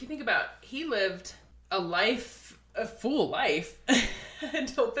think about, he lived a full life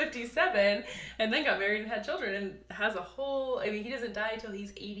until 57 and then got married and had children and has he doesn't die until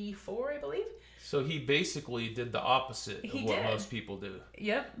he's 84, I believe. So he basically did the opposite of what most people do.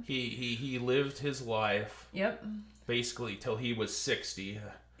 Yep. He lived his life. Yep. Basically till he was 60.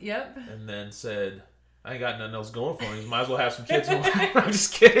 Yep. And then said, I ain't got nothing else going for me. Might as well have some kids. I'm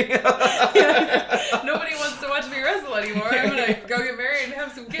just kidding. Nobody wants to watch me wrestle anymore. I'm gonna go get married and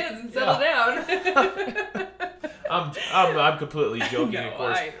have some kids and settle down. I'm completely joking, no, of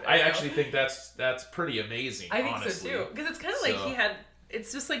course. I actually think that's pretty amazing. I think honestly. so too, because it's kind of like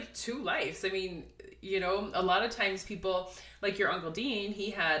it's just like 2 lives. I mean, a lot of times people, like your Uncle Dean, he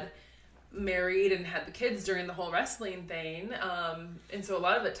had married and had the kids during the whole wrestling thing, and so a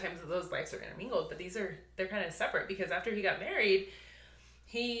lot of the times those lives are intermingled, but they're kind of separate, because after he got married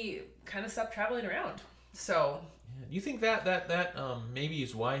he kind of stopped traveling around. So you think that maybe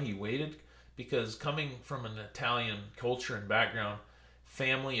is why he waited, because coming from an Italian culture and background,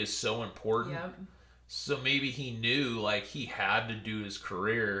 family is so important. Yep. So maybe he knew like he had to do his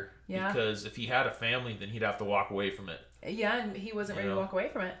career, because if he had a family then he'd have to walk away from it. Yeah, and he wasn't ready to walk away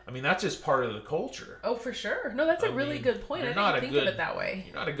from it. I mean, that's just part of the culture. Oh, for sure. No, that's a really good point. I didn't think of it that way.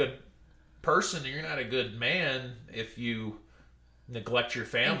 You're not a good person, you're not a good man if you neglect your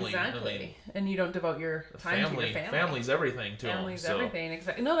family. Exactly. And you don't devote your time to your family. Family's everything to him. Family's everything.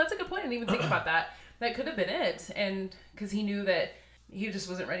 Exactly. No, that's a good point. I didn't even think about that. That could have been it. And because he knew that he just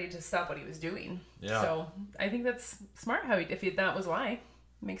wasn't ready to stop what he was doing. Yeah. So I think that's smart if that was why.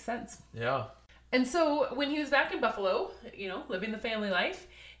 Makes sense. Yeah. And so when he was back in Buffalo, living the family life,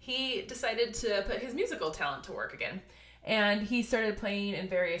 he decided to put his musical talent to work again. And he started playing in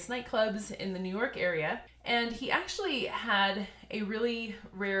various nightclubs in the New York area. And he actually had a really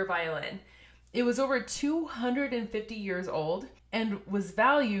rare violin. It was over 250 years old and was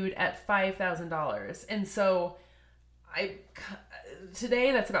valued at $5,000. And so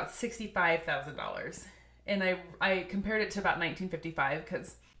today that's about $65,000. And I compared it to about 1955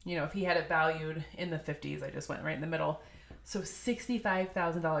 because, if he had it valued in the 50s, I just went right in the middle. So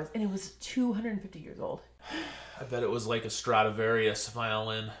 $65,000, and it was 250 years old. I bet it was like a Stradivarius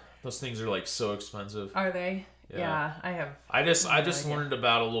violin. Those things are like so expensive. Are they? Yeah, I have. I just learned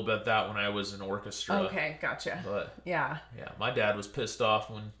about a little bit that when I was in orchestra. Okay, gotcha. But yeah, my dad was pissed off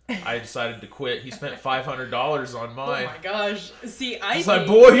when I decided to quit. He spent $500 on mine. Oh my gosh! See, I was like,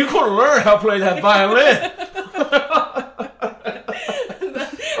 boy, you're gonna learn how to play that violin.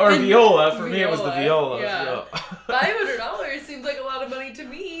 Or viola. For me, it was the viola. Yeah. $500 seems like a lot of money to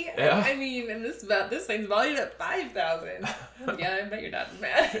me. Yeah. I mean, and this thing's valued at $5,000. Yeah, I bet your dad's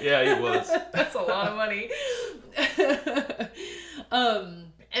mad. Yeah, he was. That's a lot of money.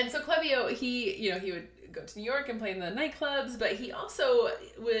 And so Clevio, he would go to New York and play in the nightclubs, but he also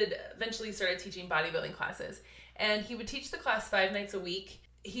would eventually start teaching bodybuilding classes. And he would teach the class 5 nights a week.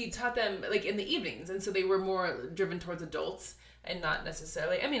 He taught them like in the evenings, and so they were more driven towards adults and not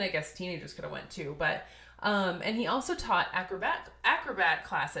necessarily, I mean, I guess teenagers could have went too, but and he also taught acrobat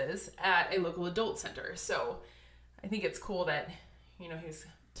classes at a local adult center. So I think it's cool that, he's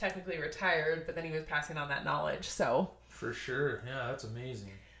technically retired, but then he was passing on that knowledge. So for sure. Yeah, that's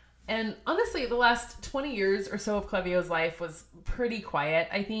amazing. And honestly, the last 20 years or so of Clevio's life was pretty quiet.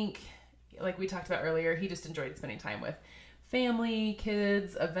 I think, like we talked about earlier, he just enjoyed spending time with family,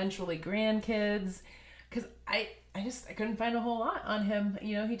 kids, eventually grandkids. Because I couldn't find a whole lot on him.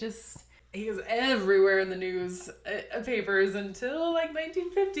 He was everywhere in the news papers until like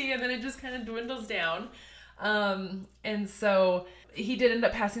 1950, and then it just kind of dwindles down. And so he did end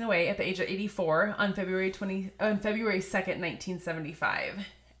up passing away at the age of 84 on February 2nd, 1975.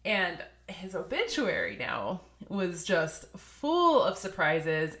 And his obituary now was just full of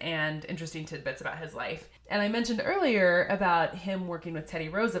surprises and interesting tidbits about his life. And I mentioned earlier about him working with Teddy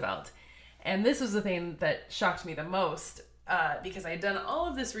Roosevelt. And this was the thing that shocked me the most, because I had done all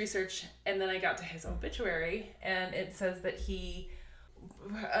of this research, and then I got to his obituary, and it says that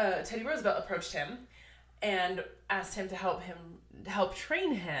Teddy Roosevelt approached him and asked him to help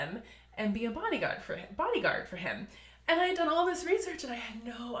train him and be a bodyguard for him. And I had done all this research, and I had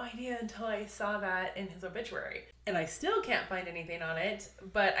no idea until I saw that in his obituary. And I still can't find anything on it,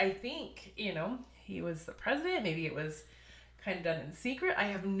 but I think, he was the president. Maybe it was kind of done in secret. I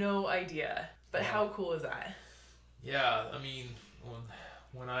have no idea. But how cool is that? Yeah, I mean,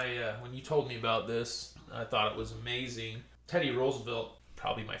 when you told me about this, I thought it was amazing. Teddy Roosevelt,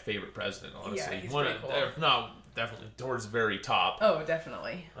 probably my favorite president, honestly. Yeah, he's pretty cool. No, definitely towards the very top. Oh,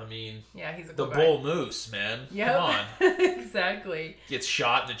 definitely. I mean, yeah, he's a cool the guy. bull moose, man. Yep. Come on. Exactly. Gets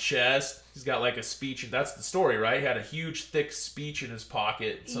shot in the chest. He's got like a speech. That's the story, right? He had a huge, thick speech in his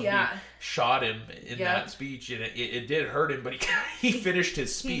pocket. Somebody shot him in that speech, and it did hurt him, but he finished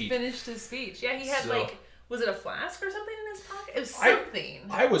his speech. Yeah, he had was it a flask or something in his pocket? It was something.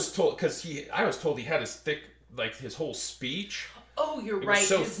 I was told he had his whole speech. Oh, you're right. It was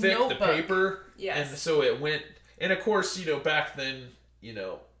so his thick, notebook. the paper. Yes. And so it went, and of course, back then,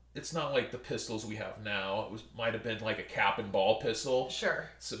 it's not like the pistols we have now. It might have been like a cap and ball pistol. Sure.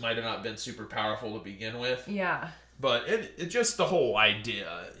 So it might have not been super powerful to begin with. Yeah. But it just the whole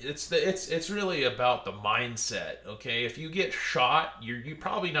idea. It's really about the mindset. Okay, if you get shot, you're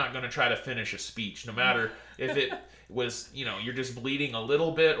probably not going to try to finish a speech, no matter if it was you're just bleeding a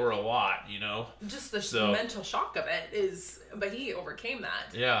little bit or a lot. Just the mental shock of it is, but he overcame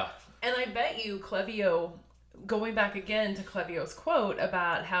that. Yeah. And I bet you Clevio, going back again to Clevio's quote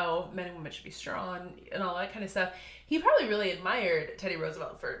about how men and women should be strong and all that kind of stuff, he probably really admired Teddy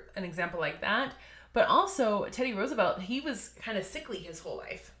Roosevelt for an example like that. But also, Teddy Roosevelt, he was kind of sickly his whole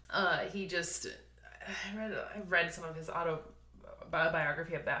life. I read some of his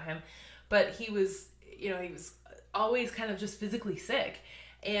autobiography about him, but he was always kind of just physically sick,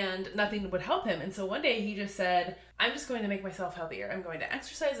 and nothing would help him. And so one day he just said, I'm just going to make myself healthier. I'm going to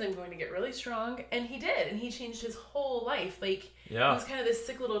exercise, and I'm going to get really strong. And he did, and he changed his whole life. He was kind of this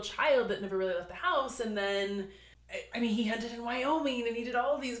sick little child that never really left the house, and then he hunted in Wyoming, and he did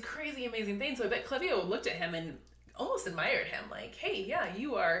all these crazy, amazing things. So I bet Clevio looked at him and almost admired him. Like, hey, yeah,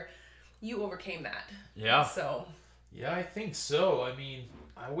 you overcame that. Yeah. So. Yeah, I think so. I mean,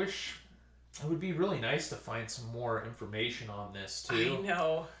 I wish it would be really nice to find some more information on this, too. I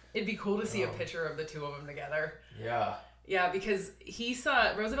know. It'd be cool to see a picture of the two of them together. Yeah. Yeah, because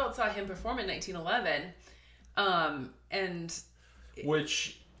Roosevelt saw him perform in 1911.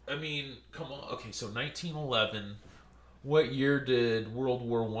 Which, I mean, come on. Okay, so 1911, what year did World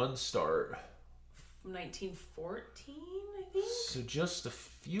War I start? 1914, I think? So just a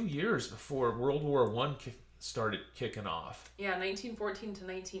few years before World War I started kicking off. Yeah, 1914 to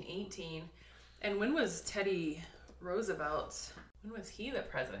 1918. And when was Teddy Roosevelt? When was he the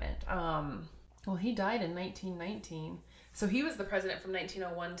president? Well, he died in 1919. So he was the president from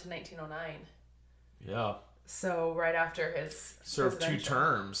 1901 to 1909. Yeah. So right after his served 2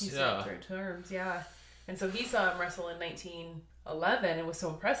 terms. He served 2 terms, yeah. And so he saw him wrestle in 1911 and was so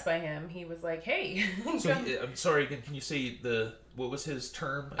impressed by him, he was like, hey. So I'm sorry, can you say what was his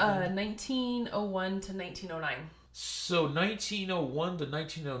term? 1901 to 1909. So 1901 to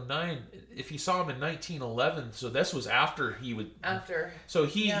 1909, if you saw him in 1911, so this was after he would... After. So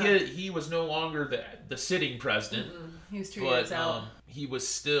he was no longer the sitting president. Mm-mm. He was 2 years out. He was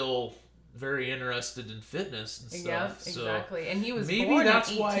still very interested in fitness and stuff. Yeah, exactly. And he was maybe born in that's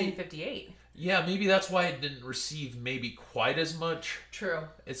 1858. Yeah, maybe that's why it didn't receive maybe quite as much. True.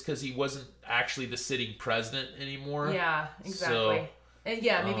 It's because he wasn't actually the sitting president anymore. Yeah, exactly. And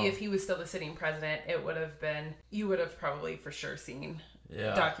yeah, maybe if he was still the sitting president, you would have probably for sure seen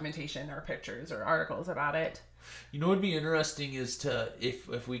documentation or pictures or articles about it. You know what would be interesting is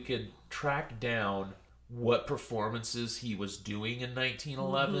if we could track down what performances he was doing in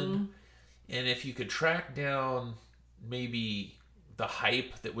 1911, mm-hmm. and if you could track down maybe the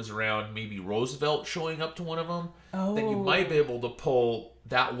hype that was around maybe Roosevelt showing up to one of them, then you might be able to pull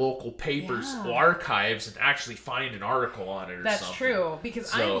that local paper's archives and actually find an article on it or something. That's true,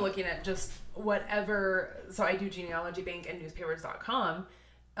 because I'm looking at just whatever. So I do genealogy bank and newspapers.com.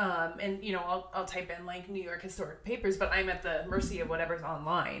 And I'll type in like New York historic papers, but I'm at the mercy of whatever's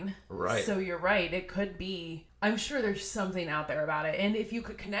online. Right. So you're right. It could be, I'm sure there's something out there about it. And if you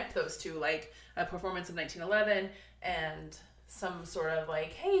could connect those two, like a performance of 1911 and some sort of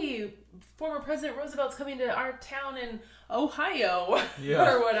like, hey, former President Roosevelt's coming to our town in Ohio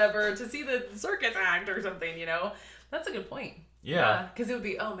or whatever to see the circus act or something, you know? That's a good point. Yeah. Because it would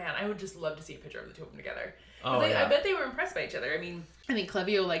be, oh man, I would just love to see a picture of the two of them together. Oh, I bet they were impressed by each other. I mean,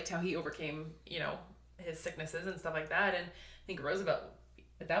 Clevio liked how he overcame, you know, his sicknesses and stuff like that. And I think Roosevelt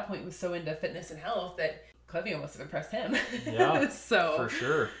at that point was so into fitness and health that Clevio must have impressed him. Yeah, so for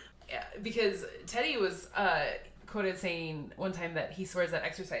sure. Yeah, because Teddy was quoted saying one time that he swears that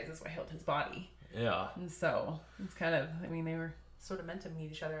exercise is what healed his body. Yeah. And so it's kind of, I mean, they were sort of meant to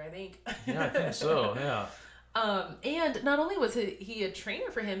meet each other, I think. Yeah, I think so, yeah. And not only was he a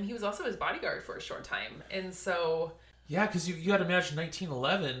trainer for him, he was also his bodyguard for a short time. And so... Yeah, because you got to imagine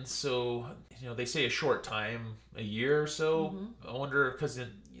 1911, so, you know, they say a short time, a year or so. Mm-hmm. I wonder, because in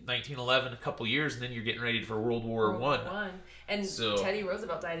 1911, a couple years, and then you're getting ready for World War I. And so, Teddy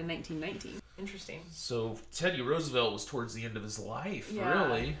Roosevelt died in 1919. Interesting. So Teddy Roosevelt was towards the end of his life,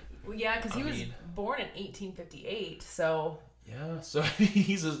 really. Yeah, because he was born in 1858, so... Yeah, so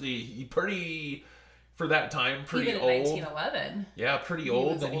he's pretty... For that time, pretty even old. Even in 1911. Yeah, pretty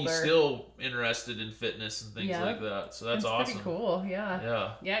old, and he's still interested in fitness and things like that. So that's awesome. Pretty cool, yeah.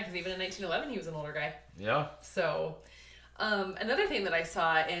 Yeah. Yeah, because even in 1911, he was an older guy. Yeah. So, another thing that I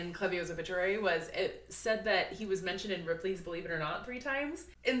saw in Clevio's obituary was it said that he was mentioned in Ripley's Believe It or Not 3 times.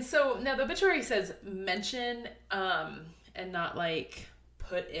 And so, now the obituary says mention, and not like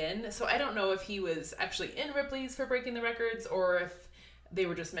put in. So I don't know if he was actually in Ripley's for breaking the records, or if they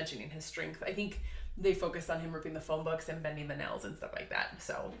were just mentioning his strength. I think they focused on him ripping the phone books and bending the nails and stuff like that.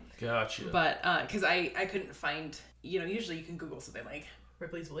 So gotcha. But because I couldn't find, you know, usually you can Google something like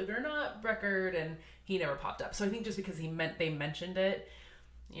Ripley's Believe It or Not record, and he never popped up. So I think just because they mentioned it,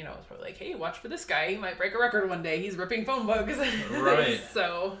 you know, it's probably like, hey, watch for this guy. He might break a record one day. He's ripping phone books. Right.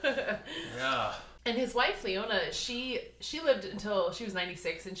 So yeah. And his wife Leona, she lived until she was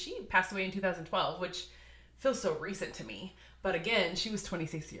 96, and she passed away in 2012, which feels so recent to me. But again, she was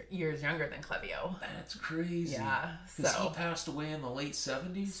 26 years younger than Clevio. That's crazy. Yeah. Because he passed away in the late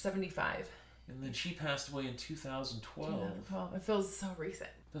 70s? 75. And then she passed away in 2012. 2012. It feels so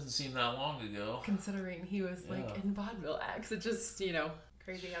recent. Doesn't seem that long ago. Considering he was like in vaudeville acts. It just, you know,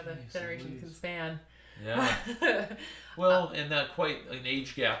 crazy how the generations can span. Yeah. Well, and that quite an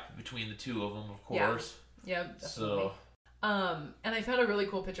age gap between the two of them, of course. Yeah, definitely. So... and I found a really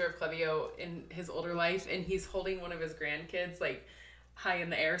cool picture of Clevio in his older life, and he's holding one of his grandkids like high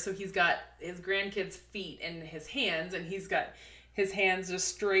in the air. So he's got his grandkid's feet in his hands, and he's got his hands just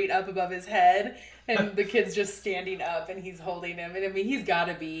straight up above his head, and the kid's just standing up, and he's holding him. And I mean, he's got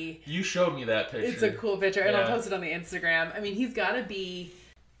to be... You showed me that picture. It's a cool picture, and I'll post it on the Instagram. I mean, he's got to be,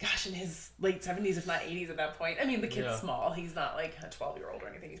 gosh, in his late 70s, if not 80s at that point. I mean, the kid's small. He's not like a 12-year-old or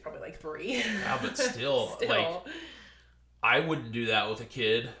anything. He's probably like 3. Yeah, but still. Like... I wouldn't do that with a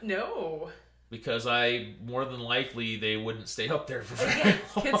kid. No. Because more than likely, they wouldn't stay up there for very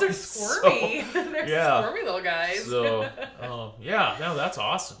long. Kids are squirmy. So, they're squirmy little guys. So, no, that's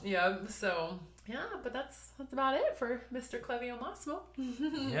awesome. Yeah, so, but that's about it for Mr. Clevio Massimo.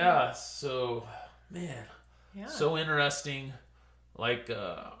 Yeah, so, man. Yeah. So interesting. Like,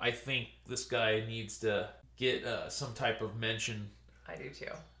 I think this guy needs to get some type of mention. I do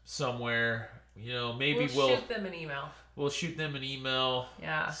too. Somewhere. You know, maybe we'll shoot them an email. We'll shoot them an email.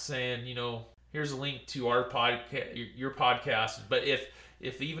 Yeah. Saying, you know, here's a link to our podcast, your podcast. But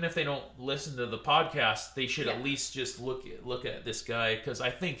even if they don't listen to the podcast, they should at least just look at this guy, because I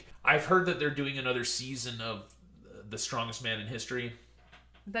think I've heard that they're doing another season of The Strongest Man in History.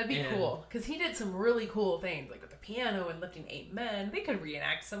 That'd be cool, because he did some really cool things, like with the piano and lifting 8 men. They could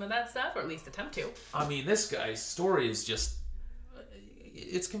reenact some of that stuff, or at least attempt to. I mean, this guy's story is just.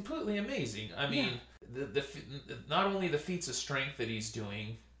 It's completely amazing. I mean, the not only the feats of strength that he's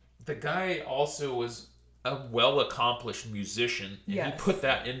doing, the guy also was a well-accomplished musician, and he put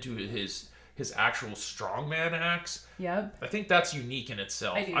that into his actual strongman acts. Yep. I think that's unique in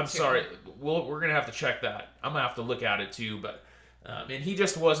itself. I'm sorry. We're gonna have to check that. I'm gonna have to look at it too, but. And he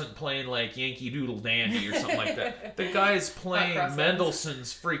just wasn't playing like Yankee Doodle Dandy or something like that. The guy's playing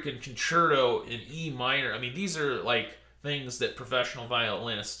Mendelssohn's freaking concerto in E minor. I mean, these are like things that professional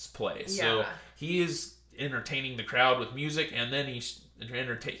violinists play. Yeah. So he is entertaining the crowd with music, and then he's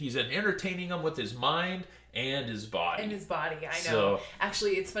entertaining them with his mind and his body. And his body, I know. So,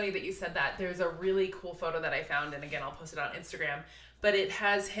 actually, it's funny that you said that. There's a really cool photo that I found, and again, I'll post it on Instagram. But it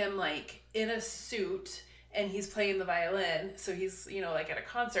has him like in a suit, and he's playing the violin. So he's, you know, like at a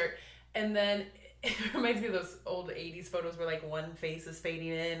concert. And then it reminds me of those old 80s photos where like one face is fading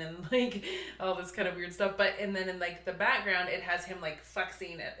in and like all this kind of weird stuff. And then in like the background, it has him like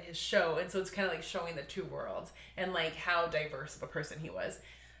flexing at his show. And so it's kind of like showing the two worlds and like how diverse of a person he was.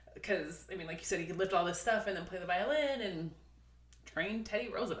 Because, I mean, like you said, he could lift all this stuff and then play the violin and train Teddy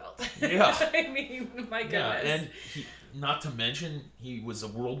Roosevelt. Yeah. I mean, my goodness. Yeah, and not to mention, he was a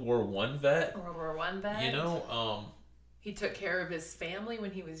World War I vet. World War I vet. You know, he took care of his family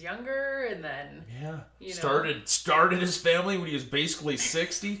when he was younger, and then started his family when he was basically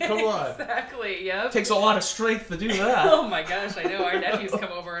 60. Come on, exactly. Yep. Takes a lot of strength to do that. Oh my gosh, I know. Our nephews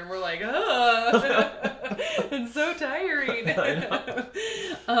come over and we're like, it's so tiring. I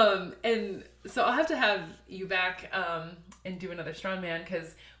know. And so I'll have to have you back and do another strongman,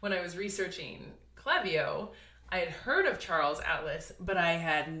 because when I was researching Clevio, I had heard of Charles Atlas, but I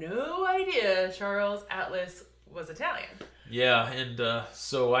had no idea Charles Atlas was Italian. Yeah, and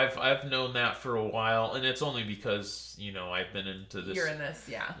so I've known that for a while, and it's only because, you know, I've been into this. You're in this,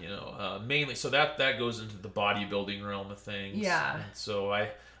 yeah. You know, mainly, so that goes into the bodybuilding realm of things. Yeah. And so I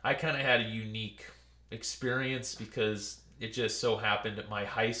kind of had a unique experience, because it just so happened at my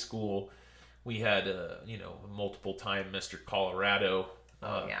high school, we had, you know, multiple-time Mr. Colorado.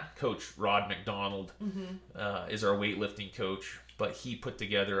 Coach Rod McDonald is our weightlifting coach, but he put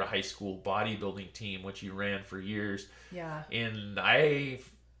together a high school bodybuilding team, which he ran for years. Yeah. And I,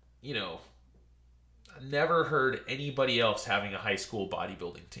 you know, never heard anybody else having a high school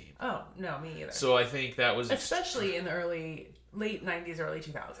bodybuilding team. Oh, no, me either. So I think that was... Especially in the late 90s, early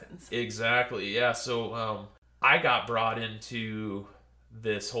 2000s. Exactly, yeah. So I got brought into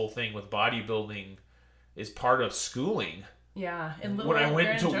this whole thing with bodybuilding as part of schooling. Yeah. When I went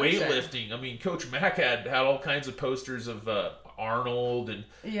into weightlifting, I mean, Coach Mack had all kinds of posters of Arnold and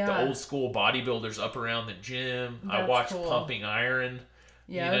the old school bodybuilders up around the gym. That's I watched cool. Pumping Iron,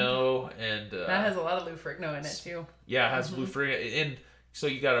 you know, and that has a lot of Lou Ferrigno in it too. Yeah, it has Lou Ferrigno, and so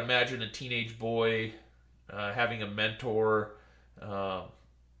you got to imagine a teenage boy having a mentor.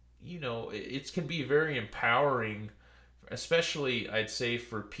 You know, it can be very empowering, especially I'd say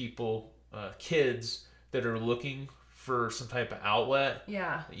for people, kids that are looking for some type of outlet.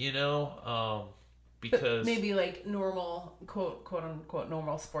 Yeah. You know, because but maybe like normal quote unquote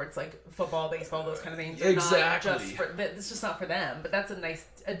normal sports like football, baseball, those kind of things. Exactly. Not just for, it's just not for them, but that's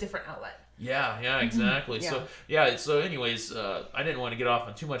a different outlet. Yeah, exactly. So anyways, I didn't want to get off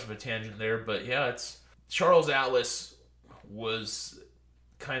on too much of a tangent there, but yeah, it's Charles Atlas was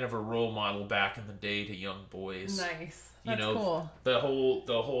kind of a role model back in the day to young boys. Nice. That's cool. The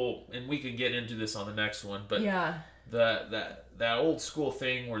whole, and we can get into this on the next one, but that old school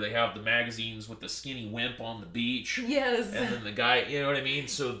thing where they have the magazines with the skinny wimp on the beach. Yes. And then the guy, you know what I mean?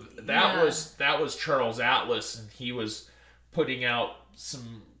 So that was Charles Atlas, and he was putting out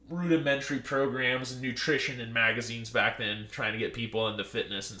some rudimentary programs and nutrition in magazines back then, trying to get people into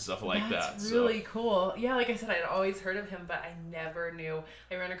fitness and stuff like that. That's really cool. Yeah, like I said, I'd always heard of him, but I never knew.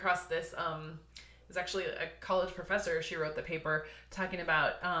 I ran across this, it was actually a college professor. She wrote the paper talking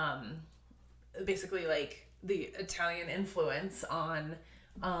about basically like the Italian influence on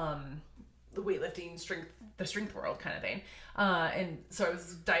the weightlifting, the strength world kind of thing. And so I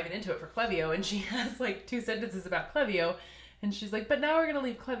was diving into it for Clevio, and she has like 2 sentences about Clevio. And she's like, but now we're going to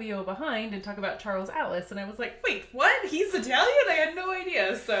leave Clevio behind and talk about Charles Atlas. And I was like, wait, what? He's Italian? I had no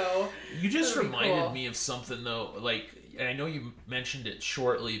idea. So you just reminded me of something, though. Like, and I know you mentioned it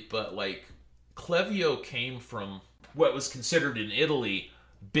shortly, but like Clevio came from what was considered in Italy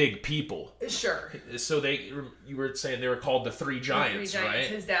big people. Sure. So you were saying they were called the Three Giants, right?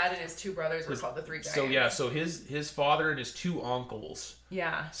 His dad and his 2 brothers were called the Three Giants. So his father and his 2 uncles.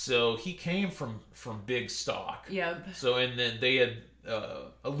 Yeah. So he came from big stock. Yeah. So and then they had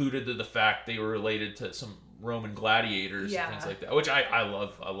alluded to the fact they were related to some Roman gladiators and things like that, which I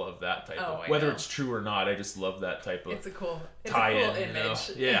love that type of, whether it's true or not, I just love that type of tie-in,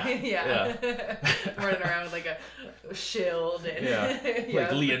 image. You know? Yeah. Running around with like a shield and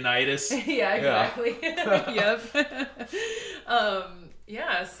like Leonidas. Yeah, exactly. Yep.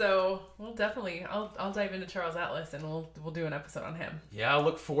 Yeah, so we'll definitely I'll dive into Charles Atlas and we'll do an episode on him. Yeah, I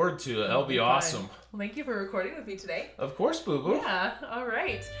look forward to it. That'll be awesome. Well, thank you for recording with me today. Of course, Boo Boo. Yeah, all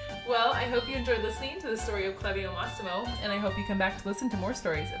right. Well, I hope you enjoyed listening to the story of Clevio Massimo, and I hope you come back to listen to more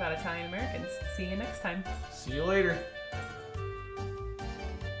stories about Italian Americans. See you next time. See you later.